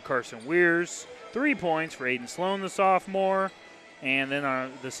 points for Carson Weirs, 3 points for Aiden Sloan, the sophomore, and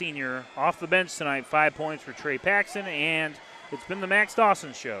then the senior off the bench tonight, 5 points for Trey Paxson, and it's been the Max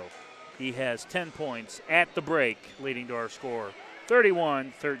Dawson show. He has 10 points at the break, leading to our score,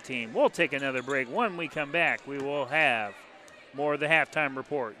 31-13. We'll take another break. When we come back, we will have more of the halftime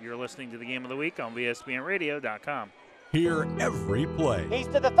report. You're listening to the Game of the Week on VSBNradio.com. Hear every play. He's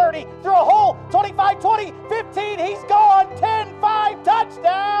to the 30, through a hole, 25-20, 15, he's gone, 10-5,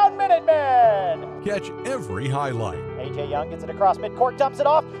 touchdown, Minutemen! Catch every highlight. A.J. Young gets it across midcourt, dumps it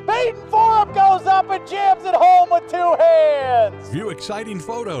off, Baden Forum goes up and jams it home with 2 hands! View exciting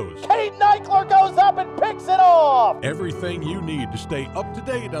photos. Kate Eichler goes up and picks it off! Everything you need to stay up to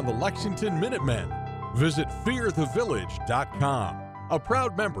date on the Lexington Minutemen. Visit fearthevillage.com, a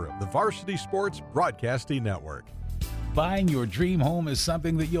proud member of the Varsity Sports Broadcasting Network. Buying your dream home is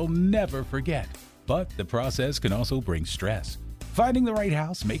something that you'll never forget, but the process can also bring stress. Finding the right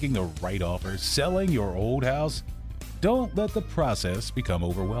house, making the right offer, selling your old house. Don't let the process become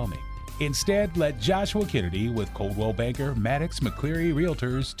overwhelming. Instead, let Joshua Kennedy with Coldwell Banker Maddox McCleary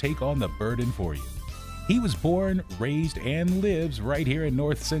Realtors take on the burden for you. He was born, raised, and lives right here in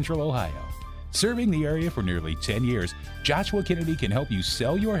North Central Ohio. Serving the area for nearly 10 years, Joshua Kennedy can help you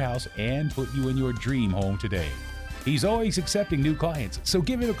sell your house and put you in your dream home today. He's always accepting new clients, so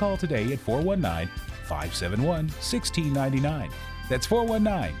give him a call today at 419-571-1699. That's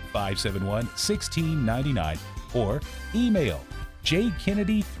 419-571-1699, or email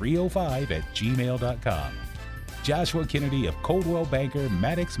jkennedy305@gmail.com. Joshua Kennedy of Coldwell Banker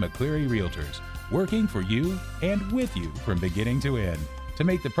Maddox McCleary Realtors, working for you and with you from beginning to end to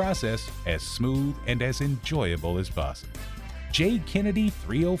make the process as smooth and as enjoyable as possible.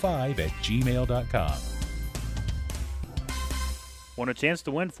 jkennedy305@gmail.com. Want a chance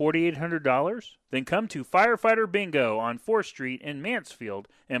to win $4,800? Then come to Firefighter Bingo on 4th Street in Mansfield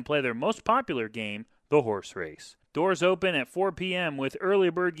and play their most popular game, the horse race. Doors open at 4 p.m. with early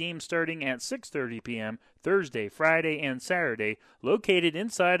bird games starting at 6:30 p.m. Thursday, Friday, and Saturday, located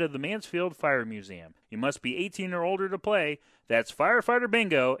inside of the Mansfield Fire Museum. You must be 18 or older to play. That's Firefighter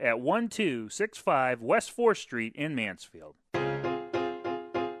Bingo at 1265 West 4th Street in Mansfield.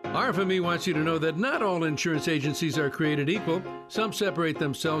 RFME wants you to know that not all insurance agencies are created equal. Some separate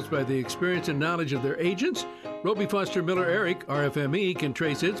themselves by the experience and knowledge of their agents. Roby Foster Miller Eric, RFME, can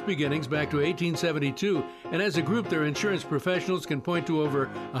trace its beginnings back to 1872, and as a group, their insurance professionals can point to over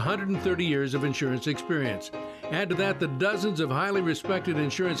 130 years of insurance experience. Add to that the dozens of highly respected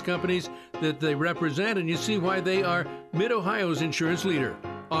insurance companies that they represent, and you see why they are Mid-Ohio's insurance leader,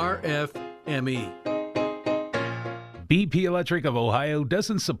 RFME. BP Electric of Ohio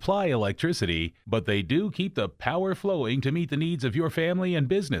doesn't supply electricity, but they do keep the power flowing to meet the needs of your family and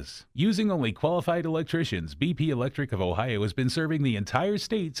business. Using only qualified electricians, BP Electric of Ohio has been serving the entire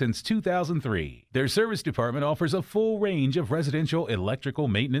state since 2003. Their service department offers a full range of residential electrical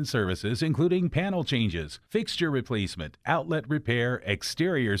maintenance services, including panel changes, fixture replacement, outlet repair,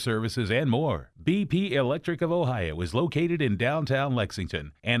 exterior services, and more. BP Electric of Ohio is located in downtown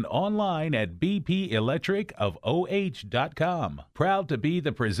Lexington and online at bpelectricofoh.com. Proud to be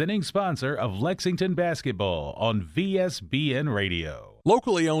the presenting sponsor of Lexington basketball on VSBN Radio.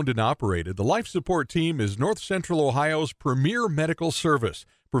 Locally owned and operated, the Life Support Team is North Central Ohio's premier medical service,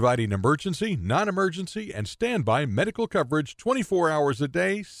 providing emergency, non-emergency, and standby medical coverage 24 hours a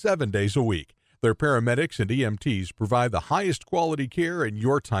day, 7 days a week. Their paramedics and EMTs provide the highest quality care in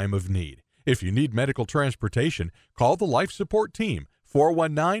your time of need. If you need medical transportation, call the Life Support Team,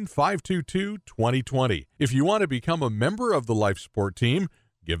 419-522-2020. If you want to become a member of the Life Support Team,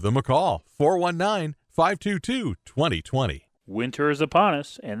 give them a call, 419-522-2020. Winter is upon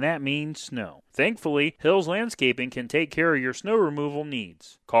us, and that means snow. Thankfully, Hills Landscaping can take care of your snow removal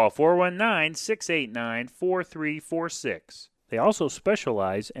needs. Call 419-689-4346. They also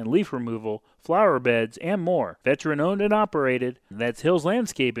specialize in leaf removal, flower beds, and more. Veteran-owned and operated. That's Hills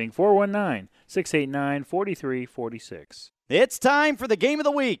Landscaping, 419-689-4346. It's time for the Game of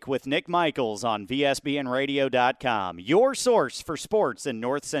the Week with Nick Michaels on VSBNradio.com, your source for sports in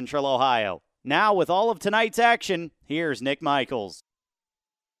North Central Ohio. Now, with all of tonight's action, here's Nick Michaels.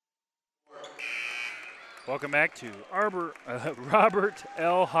 Welcome back to Robert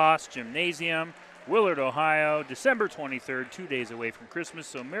L. Haas Gymnasium, Willard, Ohio, December 23rd, 2 days away from Christmas,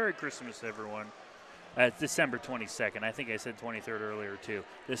 so Merry Christmas, everyone. It's December 22nd. I think I said 23rd earlier, too.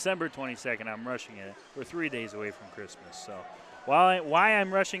 December 22nd, I'm rushing it. We're 3 days away from Christmas. So why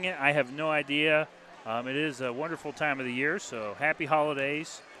I'm rushing it, I have no idea. It is a wonderful time of the year, so happy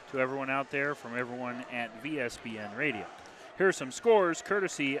holidays to everyone out there from everyone at VSBN Radio. Here are some scores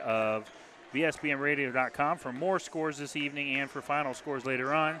courtesy of VSBNradio.com for more scores this evening and for final scores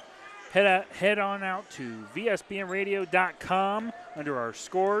later on. Head on out to VSBNradio.com under our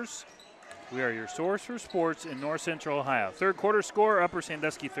scores. We are your source for sports in North Central Ohio. Third quarter score, Upper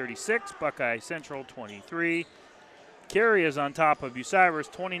Sandusky 36, Buckeye Central 23. Cary is on top of Bucyrus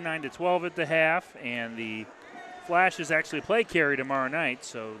 29-12 at the half, and the Flashes actually play Cary tomorrow night,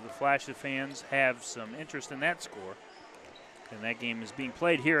 so the Flashes fans have some interest in that score. And that game is being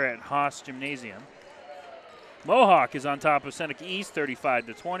played here at Haas Gymnasium. Mohawk is on top of Seneca East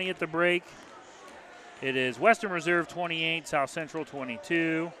 35-20 at the break. It is Western Reserve 28, South Central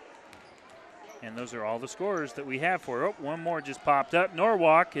 22. And those are all the scores that we have for it. Oh, one more just popped up.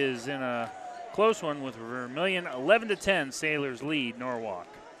 Norwalk is in a close one with Vermillion 11-10. Sailors lead Norwalk.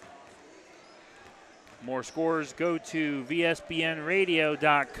 More scores, go to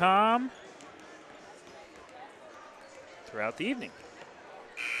VSBNradio.com throughout the evening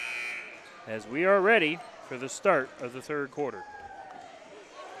as we are ready for the start of the third quarter.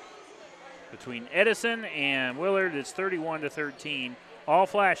 Between Edison and Willard, it's 31-13. All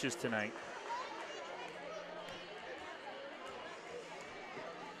Flashes tonight.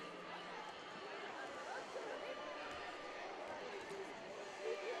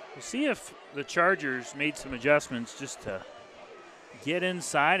 We'll see if the Chargers made some adjustments just to get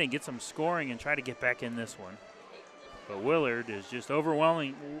inside and get some scoring and try to get back in this one. But Willard is just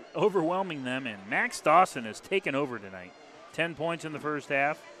overwhelming them, and Max Dawson has taken over tonight. 10 points in the first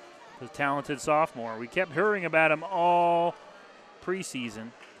half. The talented sophomore. We kept hearing about him all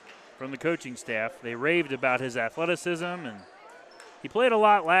preseason from the coaching staff. They raved about his athleticism, and he played a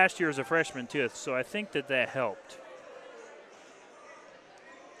lot last year as a freshman too, so I think that helped.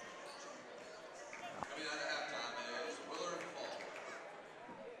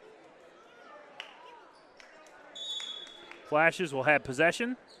 Flashes will have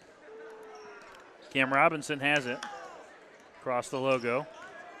possession. Cam Robinson has it across the logo.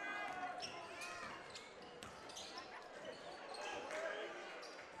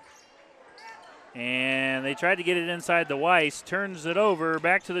 And they tried to get it inside the Weiss. Turns it over.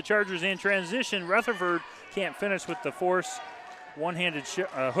 Back to the Chargers in transition. Rutherford can't finish with the force one-handed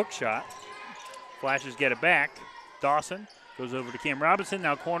hook shot. Flashes get it back. Dawson goes over to Cam Robinson.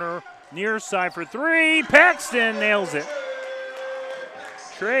 Now corner near side for three. Paxton nails it.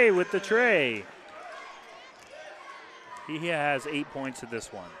 Trey with the tray. He has 8 points at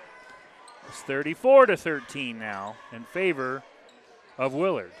this one. It's 34-13 now in favor of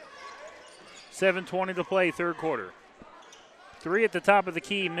Willard. 7:20 to play, third quarter. 3 at the top of the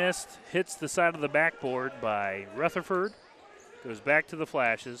key, missed, hits the side of the backboard by Rutherford. Goes back to the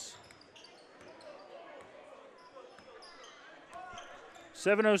Flashes.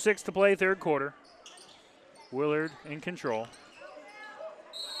 7:06 to play, third quarter. Willard in control.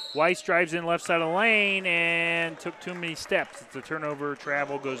 Weiss drives in left side of the lane and took too many steps. It's a turnover.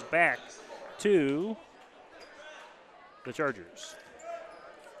 Travel goes back to the Chargers.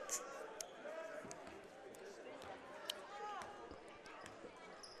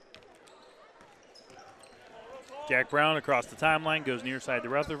 Jack Brown across the timeline, goes near side to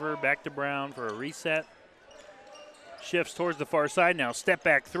Rutherford, back to Brown for a reset. Shifts towards the far side now. Step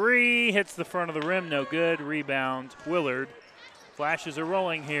back three, hits the front of the rim, no good. Rebound, Willard. Flashes are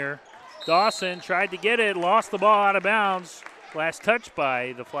rolling here. Dawson tried to get it, lost the ball out of bounds. Last touch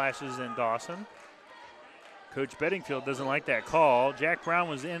by the Flashes and Dawson. Coach Bedingfield doesn't like that call. Jack Brown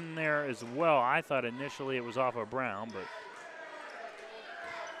was in there as well. I thought initially it was off of Brown, but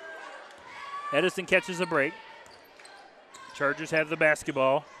Edison catches a break. Chargers have the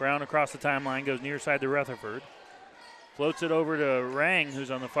basketball. Brown across the timeline, goes near side to Rutherford. Floats it over to Rang, who's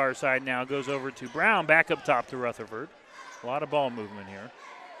on the far side now. Goes over to Brown, back up top to Rutherford. A lot of ball movement here.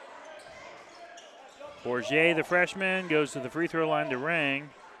 Bourget, the freshman, goes to the free throw line to Rang.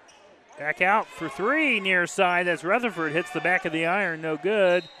 Back out for three, near side. That's Rutherford, hits the back of the iron, no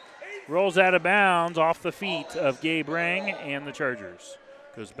good. Rolls out of bounds off the feet of Gabe Rang and the Chargers.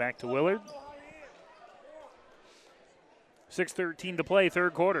 Goes back to Willard. 6:13 to play,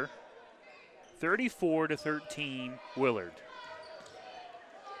 third quarter. 34-13, Willard.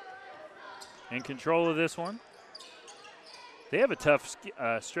 In control of this one. They have a tough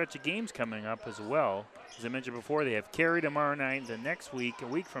stretch of games coming up as well. As I mentioned before, they have Cary tomorrow night. The next week, a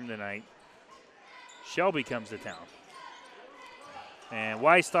week from tonight, Shelby comes to town. And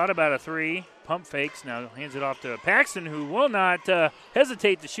Weiss thought about a three. Pump fakes. Now hands it off to Paxton, who will not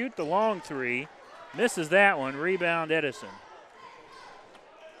hesitate to shoot the long three. Misses that one. Rebound, Edison.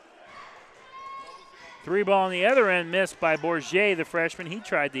 Three ball on the other end, missed by Bourget, the freshman. He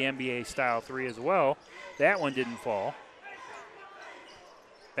tried the NBA-style three as well. That one didn't fall.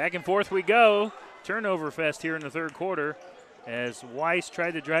 Back and forth we go. Turnover fest here in the third quarter as Weiss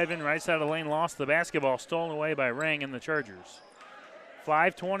tried to drive in right side of the lane, lost the basketball, stolen away by Rang and the Chargers.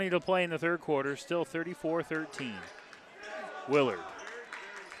 5:20 to play in the third quarter, still 34-13. Willard.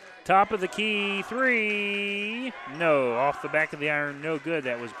 Top of the key, three. No, off the back of the iron, no good.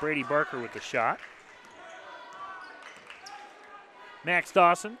 That was Brady Barker with the shot. Max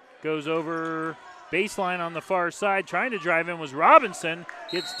Dawson goes over baseline on the far side. Trying to drive in was Robinson.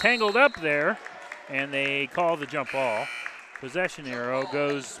 Gets tangled up there, and they call the jump ball. Possession arrow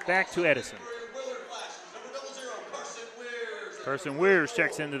goes back to Edison. Carson Weirs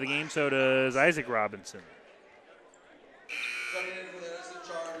checks into the game, so does Isaac Robinson.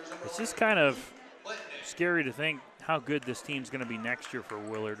 It's just kind of scary to think how good this team's going to be next year for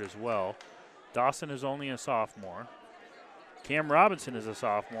Willard as well. Dawson is only a sophomore. Cam Robinson is a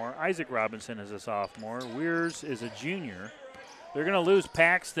sophomore. Isaac Robinson is a sophomore. Weirs is a junior. They're going to lose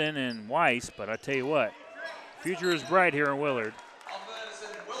Paxton and Weiss, but I tell you what, future is bright here in Willard.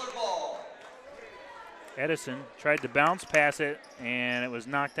 Edison tried to bounce pass it, and it was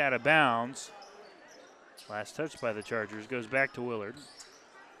knocked out of bounds. Last touch by the Chargers goes back to Willard.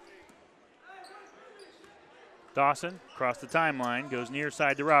 Dawson across the timeline, goes near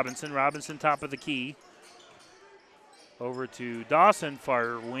side to Robinson. Robinson top of the key. Over to Dawson,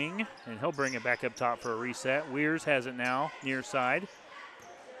 far wing, and he'll bring it back up top for a reset. Weirs has it now, near side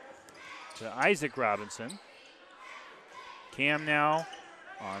to Isaac Robinson. Cam now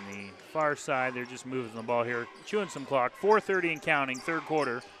on the far side. They're just moving the ball here, chewing some clock. 4:30 and counting, third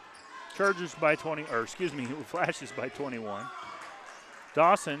quarter. Chargers by 20, or excuse me, Flashes by 21.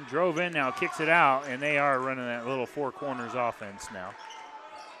 Dawson drove in now, kicks it out, and they are running that little four corners offense now.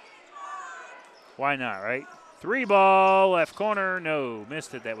 Why not, right? Three ball, left corner, no,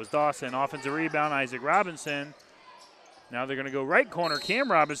 missed it. That was Dawson. Offensive rebound, Isaac Robinson. Now they're going to go right corner.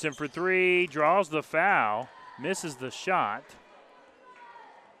 Cam Robinson for three, draws the foul, misses the shot.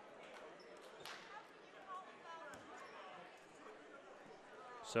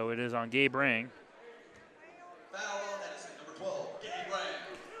 So it is on Gabe Rang.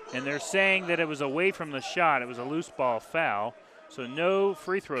 And they're saying that it was away from the shot. It was a loose ball foul. So no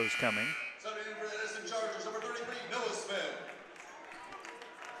free throws coming.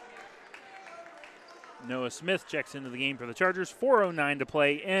 Noah Smith checks into the game for the Chargers. 4:09 to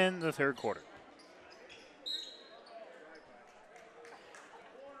play in the third quarter.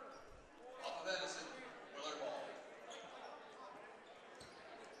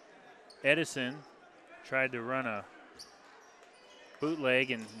 Edison tried to run a bootleg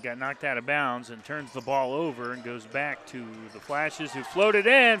and got knocked out of bounds and turns the ball over and goes back to the Flashes, who floated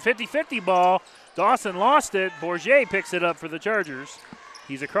in. 50-50 ball. Dawson lost it. Bourget picks it up for the Chargers.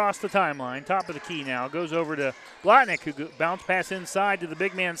 He's across the timeline, top of the key now. Goes over to Blotnick, who bounce pass inside to the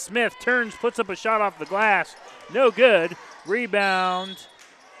big man Smith. Turns, puts up a shot off the glass. No good. Rebound,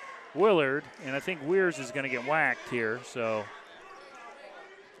 Willard. And I think Weirs is going to get whacked here, so.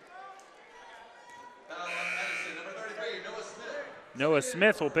 Noah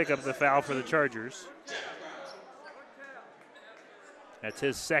Smith will pick up the foul for the Chargers. That's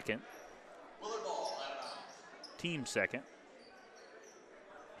his second. Team second.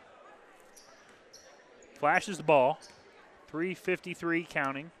 Flashes the ball. 3:53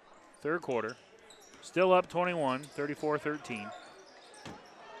 counting. Third quarter. Still up 21, 34-13.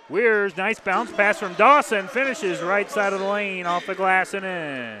 Weirs, nice bounce pass from Dawson. Finishes right side of the lane, off the glass and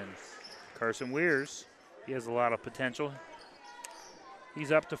in. Carson Weirs, he has a lot of potential.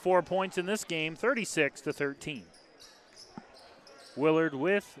 He's up to 4 points in this game, 36-13. Willard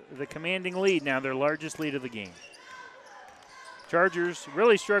with the commanding lead now, their largest lead of the game. Chargers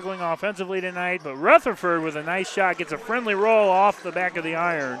really struggling offensively tonight, but Rutherford with a nice shot gets a friendly roll off the back of the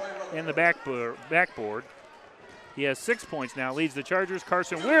iron and the backboard. He has 6 points now, leads the Chargers.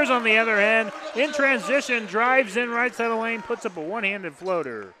 Carson Weirs on the other end, in transition, drives in right side of the lane, puts up a one-handed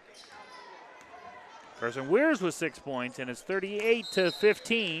floater. Carson Weirs with 6 points, and it's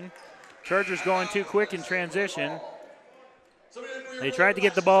 38-15. Chargers going too quick in transition. They tried to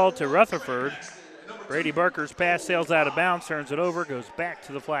get the ball to Rutherford. Brady Barker's pass sails out of bounds, turns it over, goes back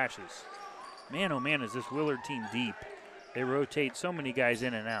to the Flashes. Man, oh man, is this Willard team deep. They rotate so many guys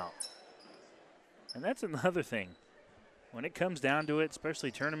in and out. And that's another thing. When it comes down to it, especially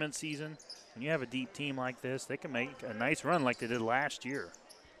tournament season, when you have a deep team like this, they can make a nice run like they did last year.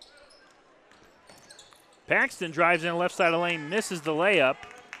 Paxton drives in left side of the lane, misses the layup.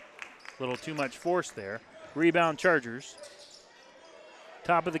 A little too much force there. Rebound Chargers.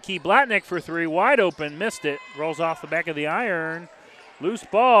 Top of the key, Blatnick for three, wide open, missed it. Rolls off the back of the iron. Loose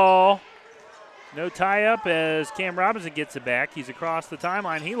ball. No tie-up as Cam Robinson gets it back. He's across the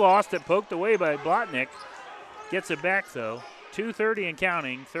timeline. He lost it, poked away by Blatnick. Gets it back, though. 2:30 and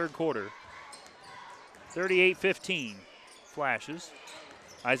counting, third quarter. 38-15. Flashes.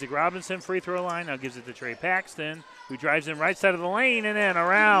 Isaac Robinson, free throw line. Now gives it to Trey Paxton, who drives in right side of the lane and then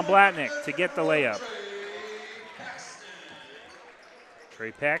around Blatnick to get the layup.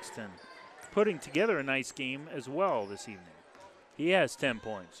 Trey Paxton putting together a nice game as well this evening. He has 10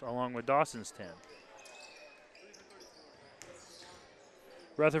 points, along with Dawson's 10.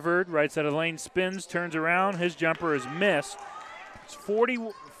 Rutherford, right side of the lane, spins, turns around. His jumper is missed. It's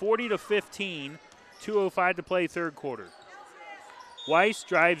 40-15, 2:05 to play third quarter. Weiss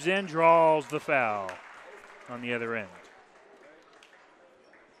drives in, draws the foul on the other end.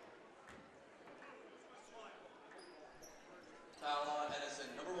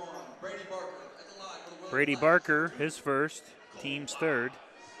 Brady Barker, his first, team's third.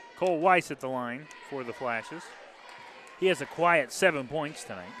 Cole Weiss at the line for the Flashes. He has a quiet 7 points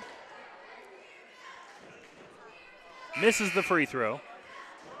tonight. Misses the free throw.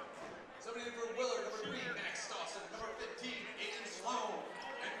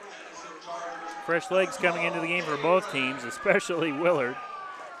 Fresh legs coming into the game for both teams, especially Willard.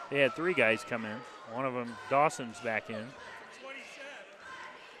 They had three guys come in. One of them, Dawson's back in.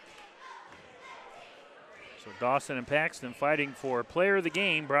 So Dawson and Paxton fighting for player of the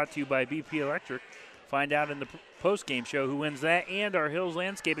game, brought to you by BP Electric. Find out in the post-game show who wins that and our Hills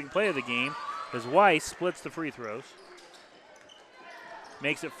Landscaping play of the game as Weiss splits the free throws.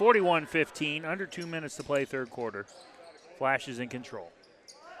 Makes it 41-15, under 2 minutes to play third quarter. Flashes in control.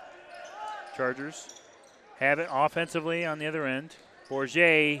 Chargers have it offensively on the other end.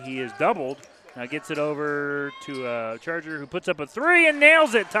 Bourget, he is doubled. Now gets it over to a Charger who puts up a three and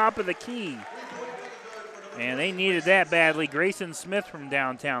nails it, top of the key. And they needed that badly. Grayson Smith from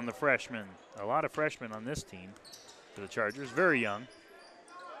downtown, the freshman. A lot of freshmen on this team for the Chargers. Very young.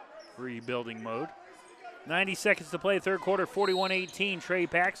 Rebuilding mode. 90 seconds to play, third quarter, 41-18. Trey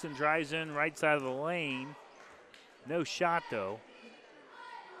Paxton drives in right side of the lane. No shot, though.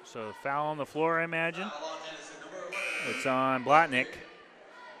 So foul on the floor, I imagine. It's on Blatnick.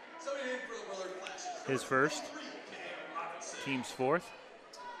 His first. Team's fourth.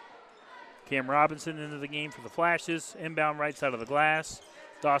 Cam Robinson into the game for the Flashes. Inbound right side of the glass.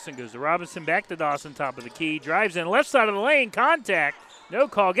 Dawson goes to Robinson. Back to Dawson, top of the key. Drives in left side of the lane. Contact. No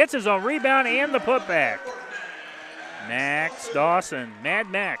call. Gets his own rebound and the putback. Max Dawson. Mad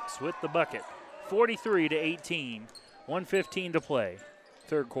Max with the bucket. 43-18. 1:15 to play.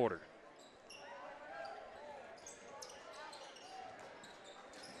 Third quarter.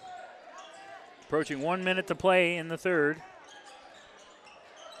 Approaching 1 minute to play in the third.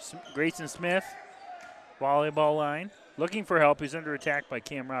 Grayson Smith, volleyball line. Looking for help. He's under attack by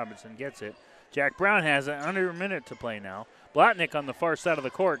Cam Robinson. Gets it. Jack Brown has it. Under a minute to play now. Blotnick on the far side of the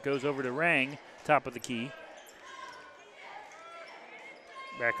court goes over to Rang, top of the key.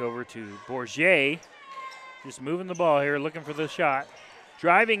 Back over to Bourget. Just moving the ball here, looking for the shot.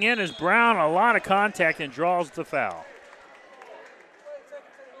 Driving in is Brown. A lot of contact and draws the foul.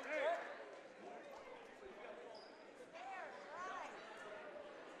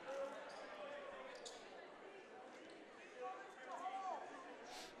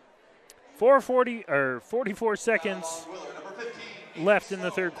 Or 44 seconds left in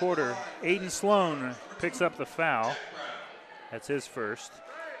the third quarter. Aiden Sloan picks up the foul. That's his first.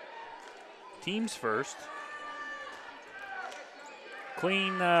 Team's first.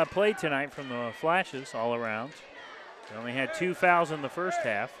 Clean play tonight from the Flashes all around. They only had 2 fouls in the first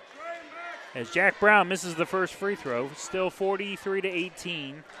half. As Jack Brown misses the first free throw, still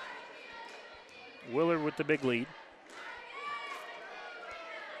 43-18. Willard with the big lead.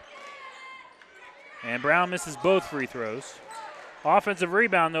 And Brown misses both free throws. Offensive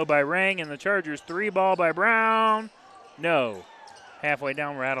rebound, though, by Rang and the Chargers. 3 ball by Brown. No. Halfway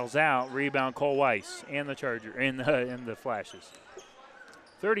down, rattles out. Rebound, Cole Weiss and the Charger and the Flashes.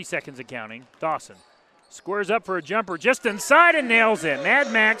 30 seconds of counting. Dawson squares up for a jumper just inside and nails it.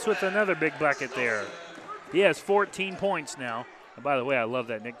 Mad Max with another big bucket there. He has 14 points now. And by the way, I love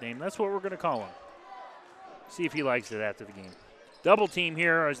that nickname. That's what we're going to call him. See if he likes it after the game. Double team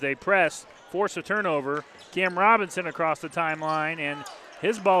here as they press, force a turnover. Cam Robinson across the timeline, and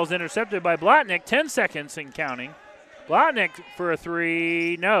his ball is intercepted by Blotnick. 10 seconds and counting. Blotnick for a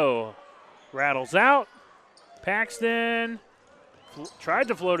 3, no. Rattles out. Paxton tried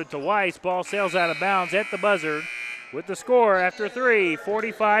to float it to Weiss. Ball sails out of bounds at the buzzer with the score after 3,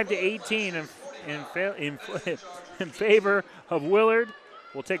 45-18 in favor of Willard.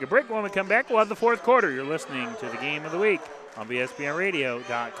 We'll take a break. When we come back, we'll have the fourth quarter. You're listening to the Game of the Week on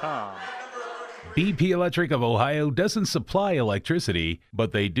VSBNradio.com. BP Electric of Ohio doesn't supply electricity,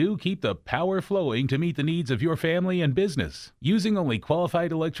 but they do keep the power flowing to meet the needs of your family and business. Using only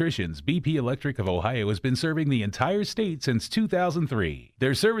qualified electricians, BP Electric of Ohio has been serving the entire state since 2003.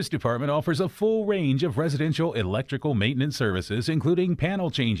 Their service department offers a full range of residential electrical maintenance services, including panel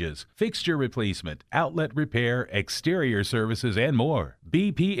changes, fixture replacement, outlet repair, exterior services, and more.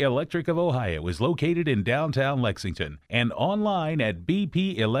 BP Electric of Ohio is located in downtown Lexington and online at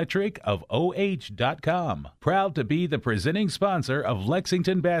bpelectricofoh.com. Proud to be the presenting sponsor of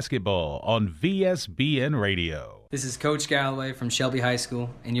Lexington basketball on VSBN Radio. This is Coach Galloway from Shelby High School,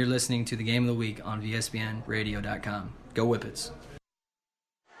 and you're listening to the Game of the Week on VSBNradio.com. Go Whippets.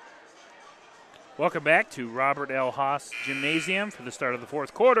 Welcome back to Robert L. Haas Gymnasium for the start of the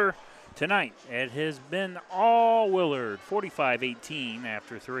fourth quarter. Tonight, it has been all Willard, 45-18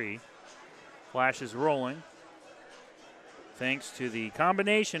 after 3. Flashes rolling. Thanks to the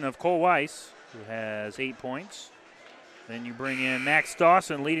combination of Cole Weiss, who has 8 points. Then you bring in Max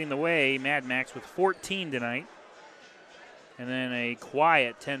Dawson leading the way, Mad Max with 14 tonight. And then a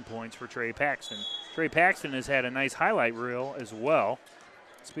quiet 10 points for Trey Paxton. Trey Paxton has had a nice highlight reel as well.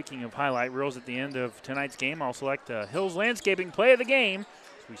 Speaking of highlight reels, at the end of tonight's game, I'll select Hills Landscaping Play of the Game.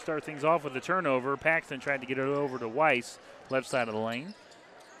 We start things off with a turnover. Paxton tried to get it over to Weiss, left side of the lane.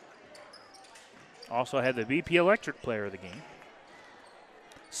 Also had the BP Electric player of the game.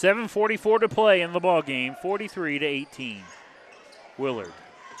 7:44 to play in the ball game, 43-18. Willard.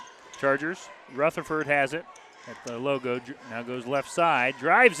 Chargers. Rutherford has it at the logo. Now goes left side.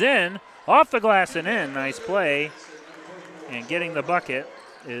 Drives in, off the glass and in. Nice play. And getting the bucket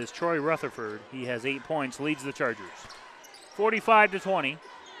is Troy Rutherford. He has 8 points, leads the Chargers. 45-20.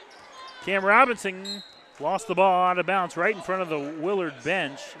 Cam Robinson lost the ball out of bounds right in front of the Willard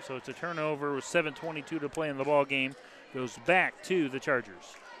bench, so it's a turnover with 7:22 to play in the ball game. Goes back to the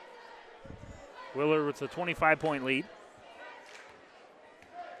Chargers. Willard with a 25-point lead.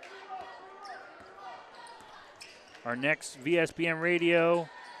 Our next VSBN Radio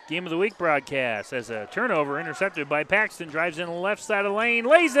Game of the Week broadcast as a turnover intercepted by Paxton. Drives in the left side of the lane,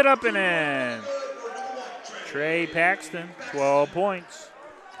 lays it up and in. Trey Paxton, 12 points.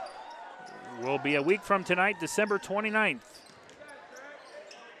 Will be a week from tonight, December 29th.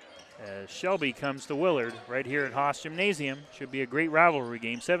 As Shelby comes to Willard right here at Haas Gymnasium. Should be a great rivalry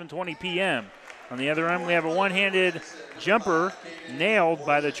game, 7:20 p.m. On the other end, we have a one-handed jumper nailed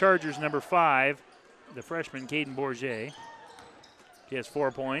by the Chargers' number 5, the freshman Caden Bourget. He has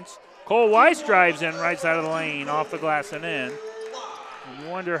 4 points. Cole Weiss drives in right side of the lane, off the glass and in. And you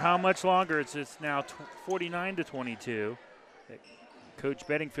wonder how much longer. It's now 49-22. Coach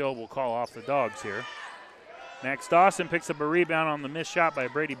Bedingfield will call off the Dogs here. Max Dawson picks up a rebound on the missed shot by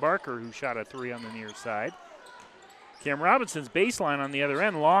Brady Barker, who shot a 3 on the near side. Cam Robinson's baseline on the other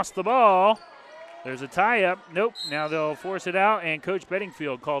end, lost the ball. There's a tie-up. Nope, now they'll force it out, and Coach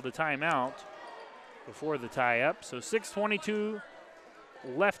Bedingfield called a timeout before the tie-up. So 6:22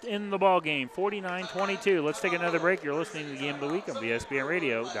 left in the ball game, 49-22. Let's take another break. You're listening to the Game of the Week on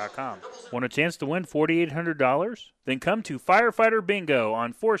VSBNradio.com. Want a chance to win $4,800? Then come to Firefighter Bingo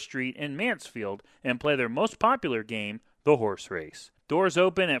on 4th Street in Mansfield and play their most popular game, the horse race. Doors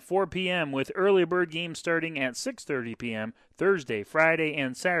open at 4 p.m. with early bird games starting at 6:30 p.m. Thursday, Friday,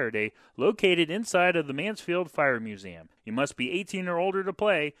 and Saturday, located inside of the Mansfield Fire Museum. You must be 18 or older to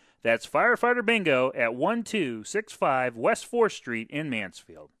play. That's Firefighter Bingo at 1265 West 4th Street in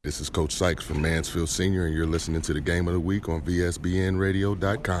Mansfield. This is Coach Sykes from Mansfield Senior, and you're listening to the Game of the Week on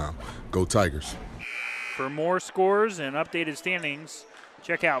VSBNradio.com. Go Tigers. For more scores and updated standings,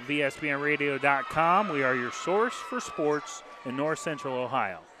 check out VSBNradio.com. We are your source for sports in North Central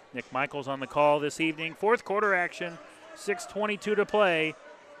Ohio. Nick Michaels on the call this evening. Fourth quarter action, 6:22 to play.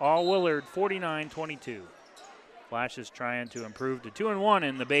 All Willard 49-22. Flashes trying to improve to 2-1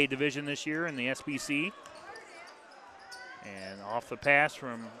 in the Bay Division this year in the SBC. And off the pass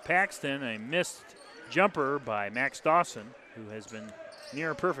from Paxton, a missed jumper by Max Dawson, who has been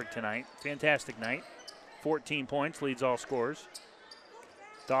near perfect tonight. Fantastic night. 14 points, leads all scores.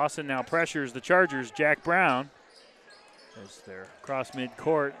 Dawson now pressures the Chargers' Jack Brown as they're across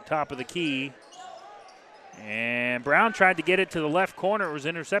midcourt, top of the key. And Brown tried to get it to the left corner. It was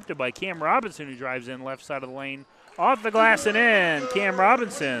intercepted by Cam Robinson, who drives in left side of the lane. Off the glass and in, Cam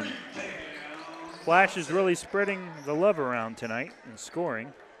Robinson. Flash is really spreading the love around tonight and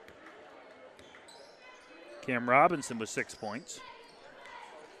scoring. Cam Robinson with 6 points.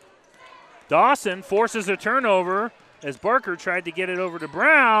 Dawson forces a turnover as Barker tried to get it over to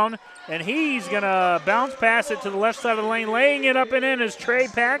Brown, and he's going to bounce pass it to the left side of the lane. Laying it up and in is Trey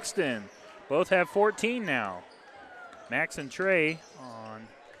Paxton. Both have 14 now. Max and Trey on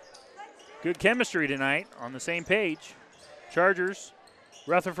good chemistry tonight, on the same page. Chargers,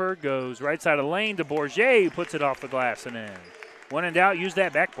 Rutherford goes right side of the lane to Bourget, who puts it off the glass and in. When in doubt, use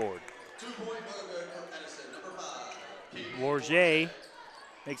that backboard. Bourget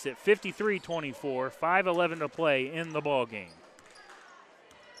makes it 53-24, 5:11 to play in the ball game.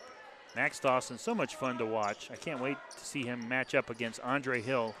 Max Dawson, so much fun to watch. I can't wait to see him match up against Andre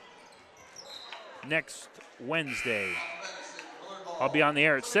Hill next Wednesday. I'll be on the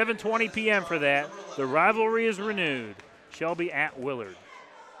air at 7:20 p.m. for that. The rivalry is renewed. Shelby at Willard.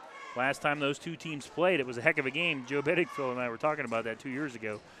 Last time those two teams played, it was a heck of a game. Joe Bedingfield and I were talking about that 2 years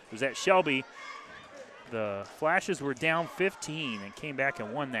ago. It was at Shelby. The Flashes were down 15 and came back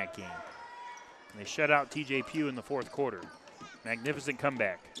and won that game. And they shut out TJ Pugh in the fourth quarter. Magnificent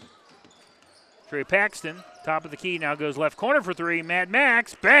comeback. Trey Paxton, top of the key, now goes left corner for three. Mad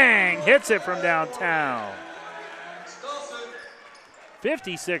Max, bang, hits it from downtown.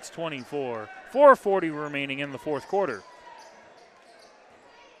 56-24, 4:40 remaining in the fourth quarter.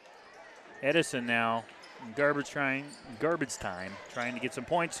 Edison now, garbage time, trying to get some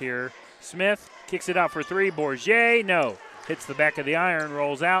points here. Smith kicks it out for three. Bourget, no. Hits the back of the iron,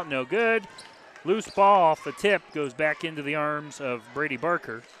 rolls out, no good. Loose ball off the tip, goes back into the arms of Brady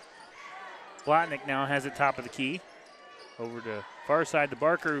Barker. Blotnick now has it top of the key. Over to far side to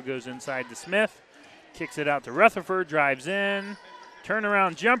Barker, who goes inside to Smith. Kicks it out to Rutherford, drives in.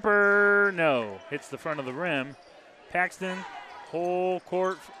 Turnaround jumper, no. Hits the front of the rim. Paxton, whole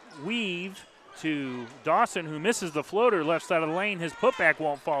court weave to Dawson, who misses the floater left side of the lane. His putback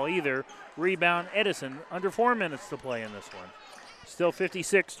won't fall either. Rebound Edison. Under 4 minutes to play in this one. Still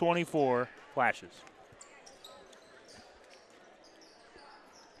 56-24 Flashes.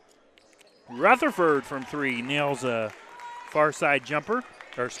 Rutherford from three nails a far side jumper,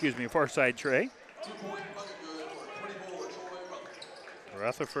 far side tray.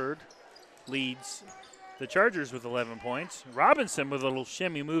 Rutherford leads the Chargers with 11 points. Robinson with a little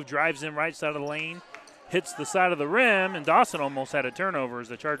shimmy move, drives in right side of the lane, hits the side of the rim, and Dawson almost had a turnover as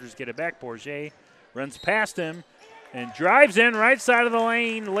the Chargers get it back. Bourget runs past him and drives in right side of the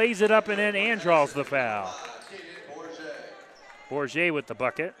lane, lays it up and in, and draws the foul. Bourget with the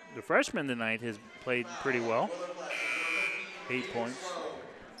bucket. The freshman tonight has played pretty well. 8 points.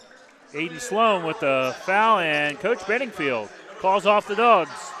 Aiden Sloan with the foul, and Coach Bedingfield calls off the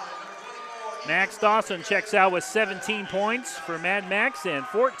Dogs. Max Dawson checks out with 17 points for Mad Max and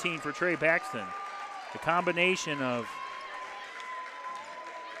 14 for Trey Paxton. The combination of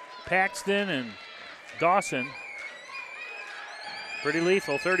Paxton and Dawson, pretty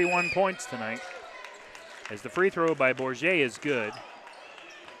lethal, 31 points tonight. As the free throw by Bourget is good.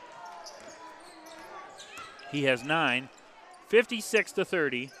 He has 9.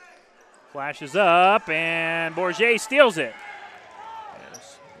 56-30. Flashes up, and Bourget steals it.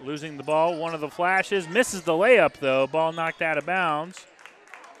 Yes. Losing the ball, one of the flashes. Misses the layup, though. Ball knocked out of bounds.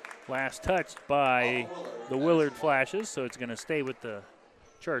 Last touched by the Willard Flashes, so it's going to stay with the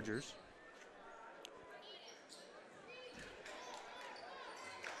Chargers.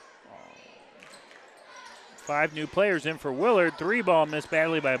 Five new players in for Willard. 3-ball missed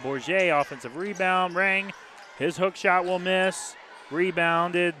badly by Bourget. Offensive rebound, Rang. His hook shot will miss.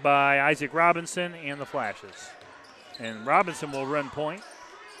 Rebounded by Isaac Robinson and the Flashes. And Robinson will run point.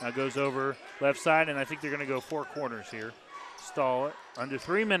 Now goes over left side, and I think they're going to go 4 corners here. Stall it. Under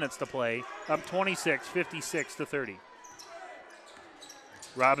 3 minutes to play. Up 26, 56-30.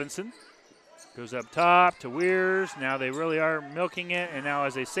 Robinson goes up top to Weirs. Now they really are milking it, and now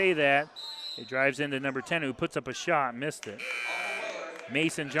as they say that, it drives into number 10, who puts up a shot, missed it.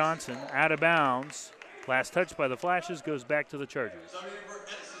 Mason Johnson out of bounds. Last touch by the Flashes goes back to the Chargers.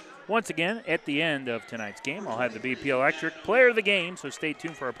 Once again, at the end of tonight's game, I'll have the BP Electric player of the game, so stay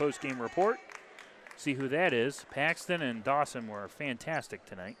tuned for our post-game report. See who that is. Paxton and Dawson were fantastic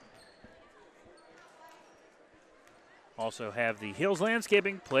tonight. Also have the Hills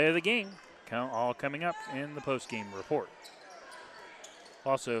Landscaping player of the game, all coming up in the post-game report.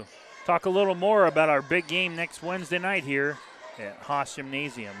 Also, talk a little more about our big game next Wednesday night here at Haas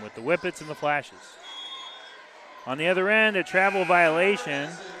Gymnasium with the Whippets and the Flashes. On the other end, a travel violation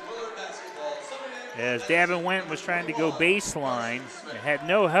as Davin Went was trying to go baseline. It had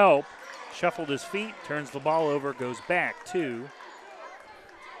no help. Shuffled his feet, turns the ball over, goes back to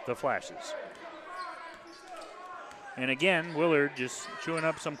the Flashes. And again, Willard just chewing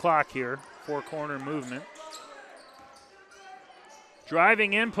up some clock here. 4-corner movement.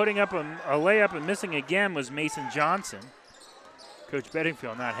 Driving in, putting up a layup and missing again was Mason Johnson. Coach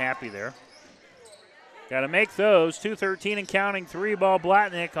Bedingfield not happy there. Got to make those. 2:13 and counting. 3-ball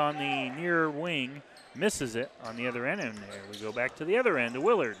Blatnick on the near wing. Misses it on the other end. And there we go back to the other end to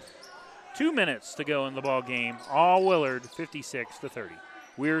Willard. 2 minutes to go in the ball game. All Willard, 56-30.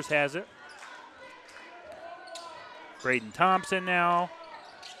 Weirs has it. Braden Thompson now.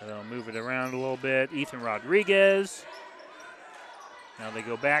 They'll move it around a little bit. Ethan Rodriguez. Now they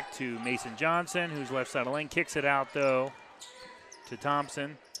go back to Mason Johnson, who's left side of lane. Kicks it out, though, to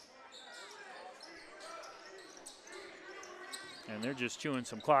Thompson. And they're just chewing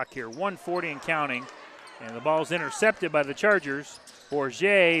some clock here. 1:40 and counting. And the ball's intercepted by the Chargers.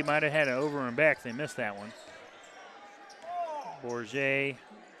 Bourget might have had an over and back. They missed that one. Bourget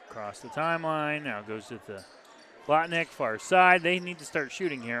across the timeline. Now goes to the Blatnick, far side. They need to start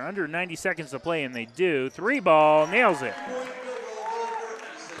shooting here. Under 90 seconds to play, and they do. 3-ball, nails it.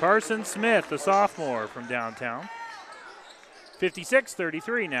 Carson Smith, the sophomore from downtown.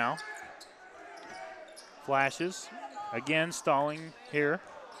 56-33 now. Flashes. Again, stalling here.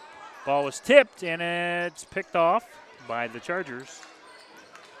 Ball was tipped, and it's picked off by the Chargers.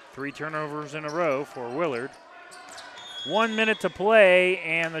 3 turnovers in a row for Willard. 1 minute to play,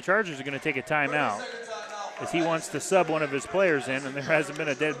 and the Chargers are going to take a timeout as he wants to sub one of his players in, and there hasn't been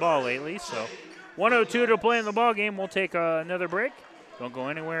a dead ball lately. So 1:02 to play in the ball game. We'll take another break. Don't go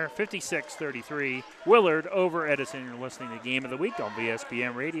anywhere. 56-33. Willard over Edison. You're listening to Game of the Week on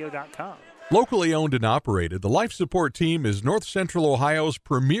VSBNradio.com. Locally owned and operated, the Life Support Team is North Central Ohio's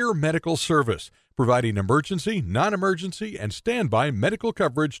premier medical service, providing emergency, non-emergency, and standby medical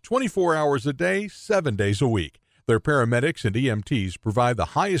coverage 24 hours a day, 7 days a week. Their paramedics and EMTs provide the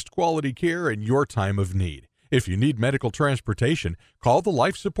highest quality care in your time of need. If you need medical transportation, call the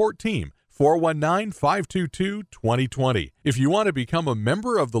Life Support Team, 419-522-2020. If you want to become a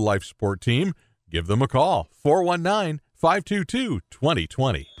member of the Life Support Team, give them a call,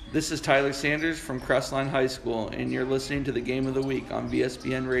 419-522-2020. This is Tyler Sanders from Crestline High School, and you're listening to the Game of the Week on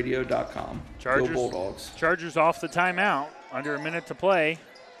VSBNradio.com. Chargers, Go Bulldogs. Chargers off the timeout. Under a minute to play.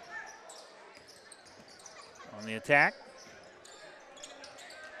 On the attack.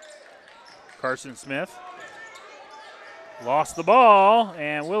 Carson Smith. Lost the ball,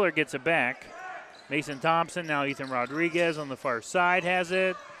 and Willard gets it back. Mason Thompson, now Ethan Rodriguez on the far side has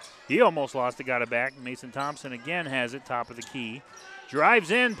it. He almost lost it, got it back. Mason Thompson again has it, top of the key.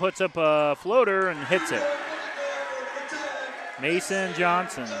 Drives in, puts up a floater, and hits it. Mason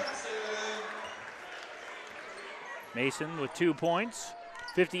Johnson. Mason with 2 points.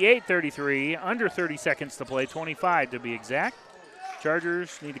 58-33, under 30 seconds to play, 25 to be exact.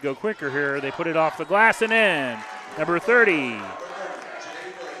 Chargers need to go quicker here. They put it off the glass and in. Number 30,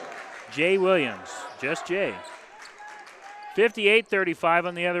 Jay Williams, just Jay. 58-35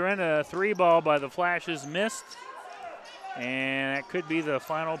 on the other end. A 3-ball by the Flashes missed. And that could be the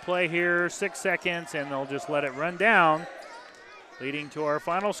final play here. 6 seconds, and they'll just let it run down, leading to our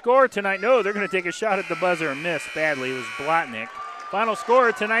final score tonight. No, they're going to take a shot at the buzzer and miss badly. It was Blotnick. Final score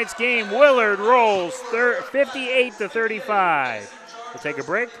of tonight's game, Willard rolls 58-35. We'll take a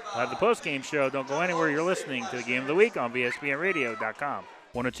break. We'll have the postgame show. Don't go anywhere. You're listening to the Game of the Week on VSBNradio.com.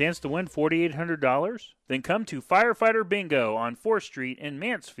 Want a chance to win $4,800? Then come to Firefighter Bingo on 4th Street in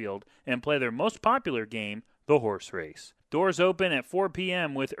Mansfield and play their most popular game, the horse race. Doors open at 4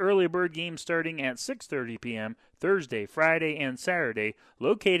 p.m. with early bird games starting at 6:30 p.m. Thursday, Friday, and Saturday,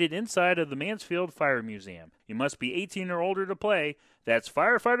 located inside of the Mansfield Fire Museum. You must be 18 or older to play. That's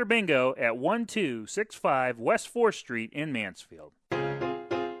Firefighter Bingo at 1265 West 4th Street in Mansfield.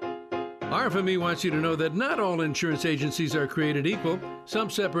 RFME wants you to know that not all insurance agencies are created equal. Some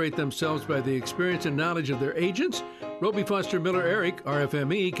separate themselves by the experience and knowledge of their agents. Roby Foster Miller Eric,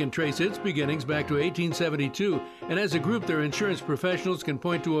 RFME, can trace its beginnings back to 1872, and as a group, their insurance professionals can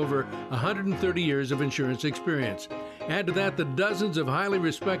point to over 130 years of insurance experience. Add to that the dozens of highly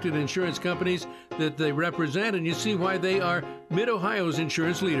respected insurance companies that they represent, and you see why they are Mid-Ohio's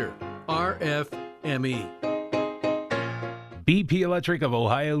insurance leader, RFME. BP Electric of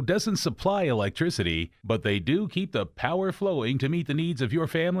Ohio doesn't supply electricity, but they do keep the power flowing to meet the needs of your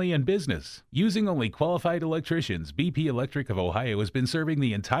family and business. Using only qualified electricians, BP Electric of Ohio has been serving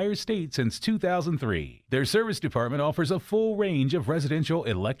the entire state since 2003. Their service department offers a full range of residential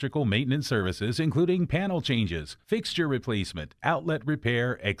electrical maintenance services, including panel changes, fixture replacement, outlet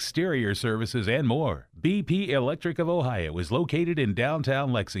repair, exterior services, and more. BP Electric of Ohio is located in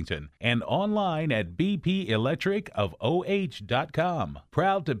downtown Lexington and online at bpelectricofoh.com.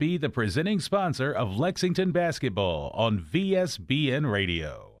 Proud to be the presenting sponsor of Lexington basketball on VSBN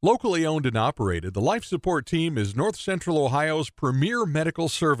Radio. Locally owned and operated, the Life Support Team is North Central Ohio's premier medical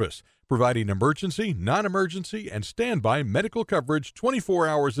service, providing emergency, non-emergency, and standby medical coverage 24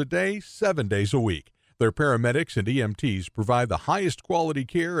 hours a day, 7 days a week. Their paramedics and EMTs provide the highest quality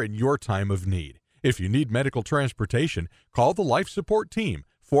care in your time of need. If you need medical transportation, call the Life Support Team,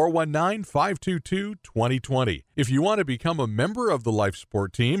 419-522-2020. If you want to become a member of the Life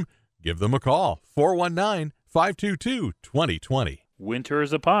Support Team, give them a call, 419-522-2020. Winter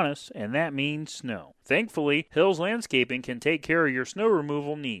is upon us, and that means snow. Thankfully, Hills Landscaping can take care of your snow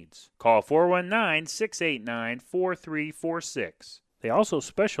removal needs. Call 419-689-4346. They also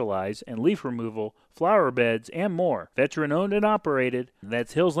specialize in leaf removal, flower beds, and more. Veteran-owned and operated.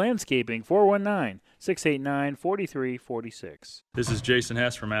 That's Hills Landscaping, 419-689-4346. This is Jason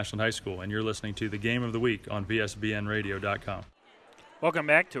Hess from Ashland High School, and you're listening to the Game of the Week on VSBNradio.com. Welcome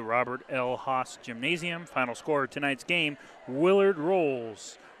back to Robert L. Haas Gymnasium. Final score of tonight's game, Willard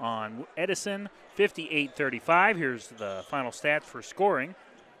rolls on Edison, 58-35. Here's the final stats for scoring.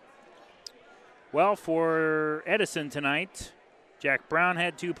 Well, for Edison tonight, Jack Brown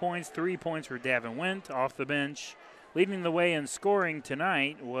had 2 points, 3 points for Davin Wint off the bench. Leading the way in scoring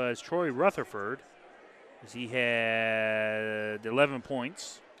tonight was Troy Rutherford, as he had 11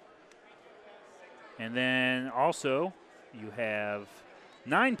 points. And then also you have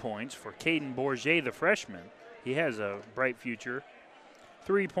 9 points for Caden Bourget, the freshman. He has a bright future.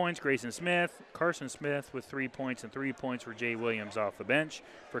 3 points, Grayson Smith. Carson Smith with 3 points, and 3 points for Jay Williams off the bench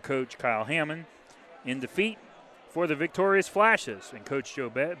for Coach Kyle Hammond. In defeat for the victorious Flashes and Coach Joe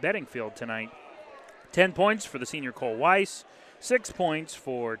Bedingfield tonight. 10 points for the senior Cole Weiss. 6 points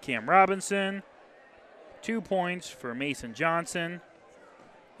for Cam Robinson. 2 points for Mason Johnson.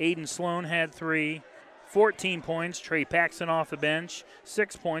 Aiden Sloan had 3. 14 points, Trey Paxton off the bench.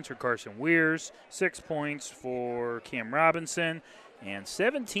 6 points for Carson Weirs. 6 points for Cam Robinson. And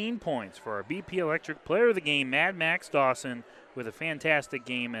 17 points for our BP Electric player of the game, Mad Max Dawson, with a fantastic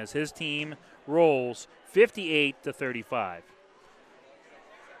game as his team rolls 58-35.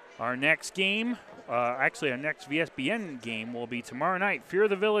 Our next game, our next VSBN game will be tomorrow night.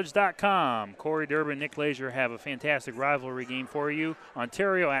 FearTheVillage.com. Corey Durbin, Nick Lazier have a fantastic rivalry game for you.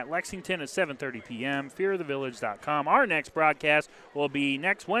 Ontario at Lexington at 7:30 p.m. FearTheVillage.com. Our next broadcast will be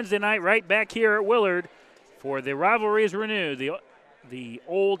next Wednesday night right back here at Willard for the rivalry is renewed. The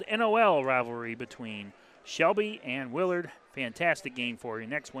old NOL rivalry between Shelby and Willard. Fantastic game for you.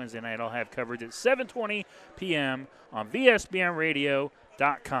 Next Wednesday night I'll have coverage at 7:20 p.m. on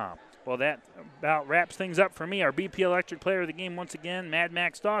VSBNradio.com. Well, that about wraps things up for me. Our BP Electric player of the game once again, Mad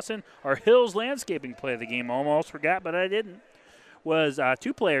Max Dawson. Our Hills Landscaping player of the game, almost forgot, but I didn't, was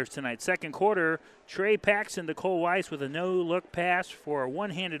 2 players tonight. Second quarter, Trey Paxton to Cole Weiss with a no-look pass for a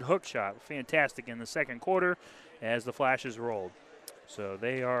one-handed hook shot. Fantastic in the second quarter as the Flashes rolled. So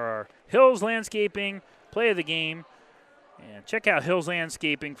they are our Hills Landscaping player of the game. And check out Hills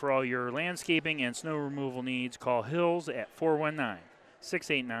Landscaping for all your landscaping and snow removal needs. Call Hills at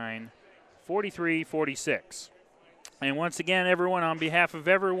 419-689-4346. And once again, everyone, on behalf of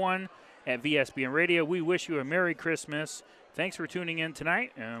everyone at VSBN Radio, we wish you a Merry Christmas. Thanks for tuning in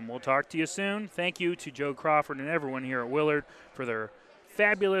tonight, and we'll talk to you soon. Thank you to Joe Crawford and everyone here at Willard for their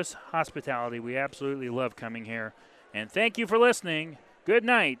fabulous hospitality. We absolutely love coming here. And thank you for listening. Good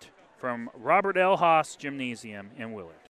night from Robert L. Haas Gymnasium in Willard.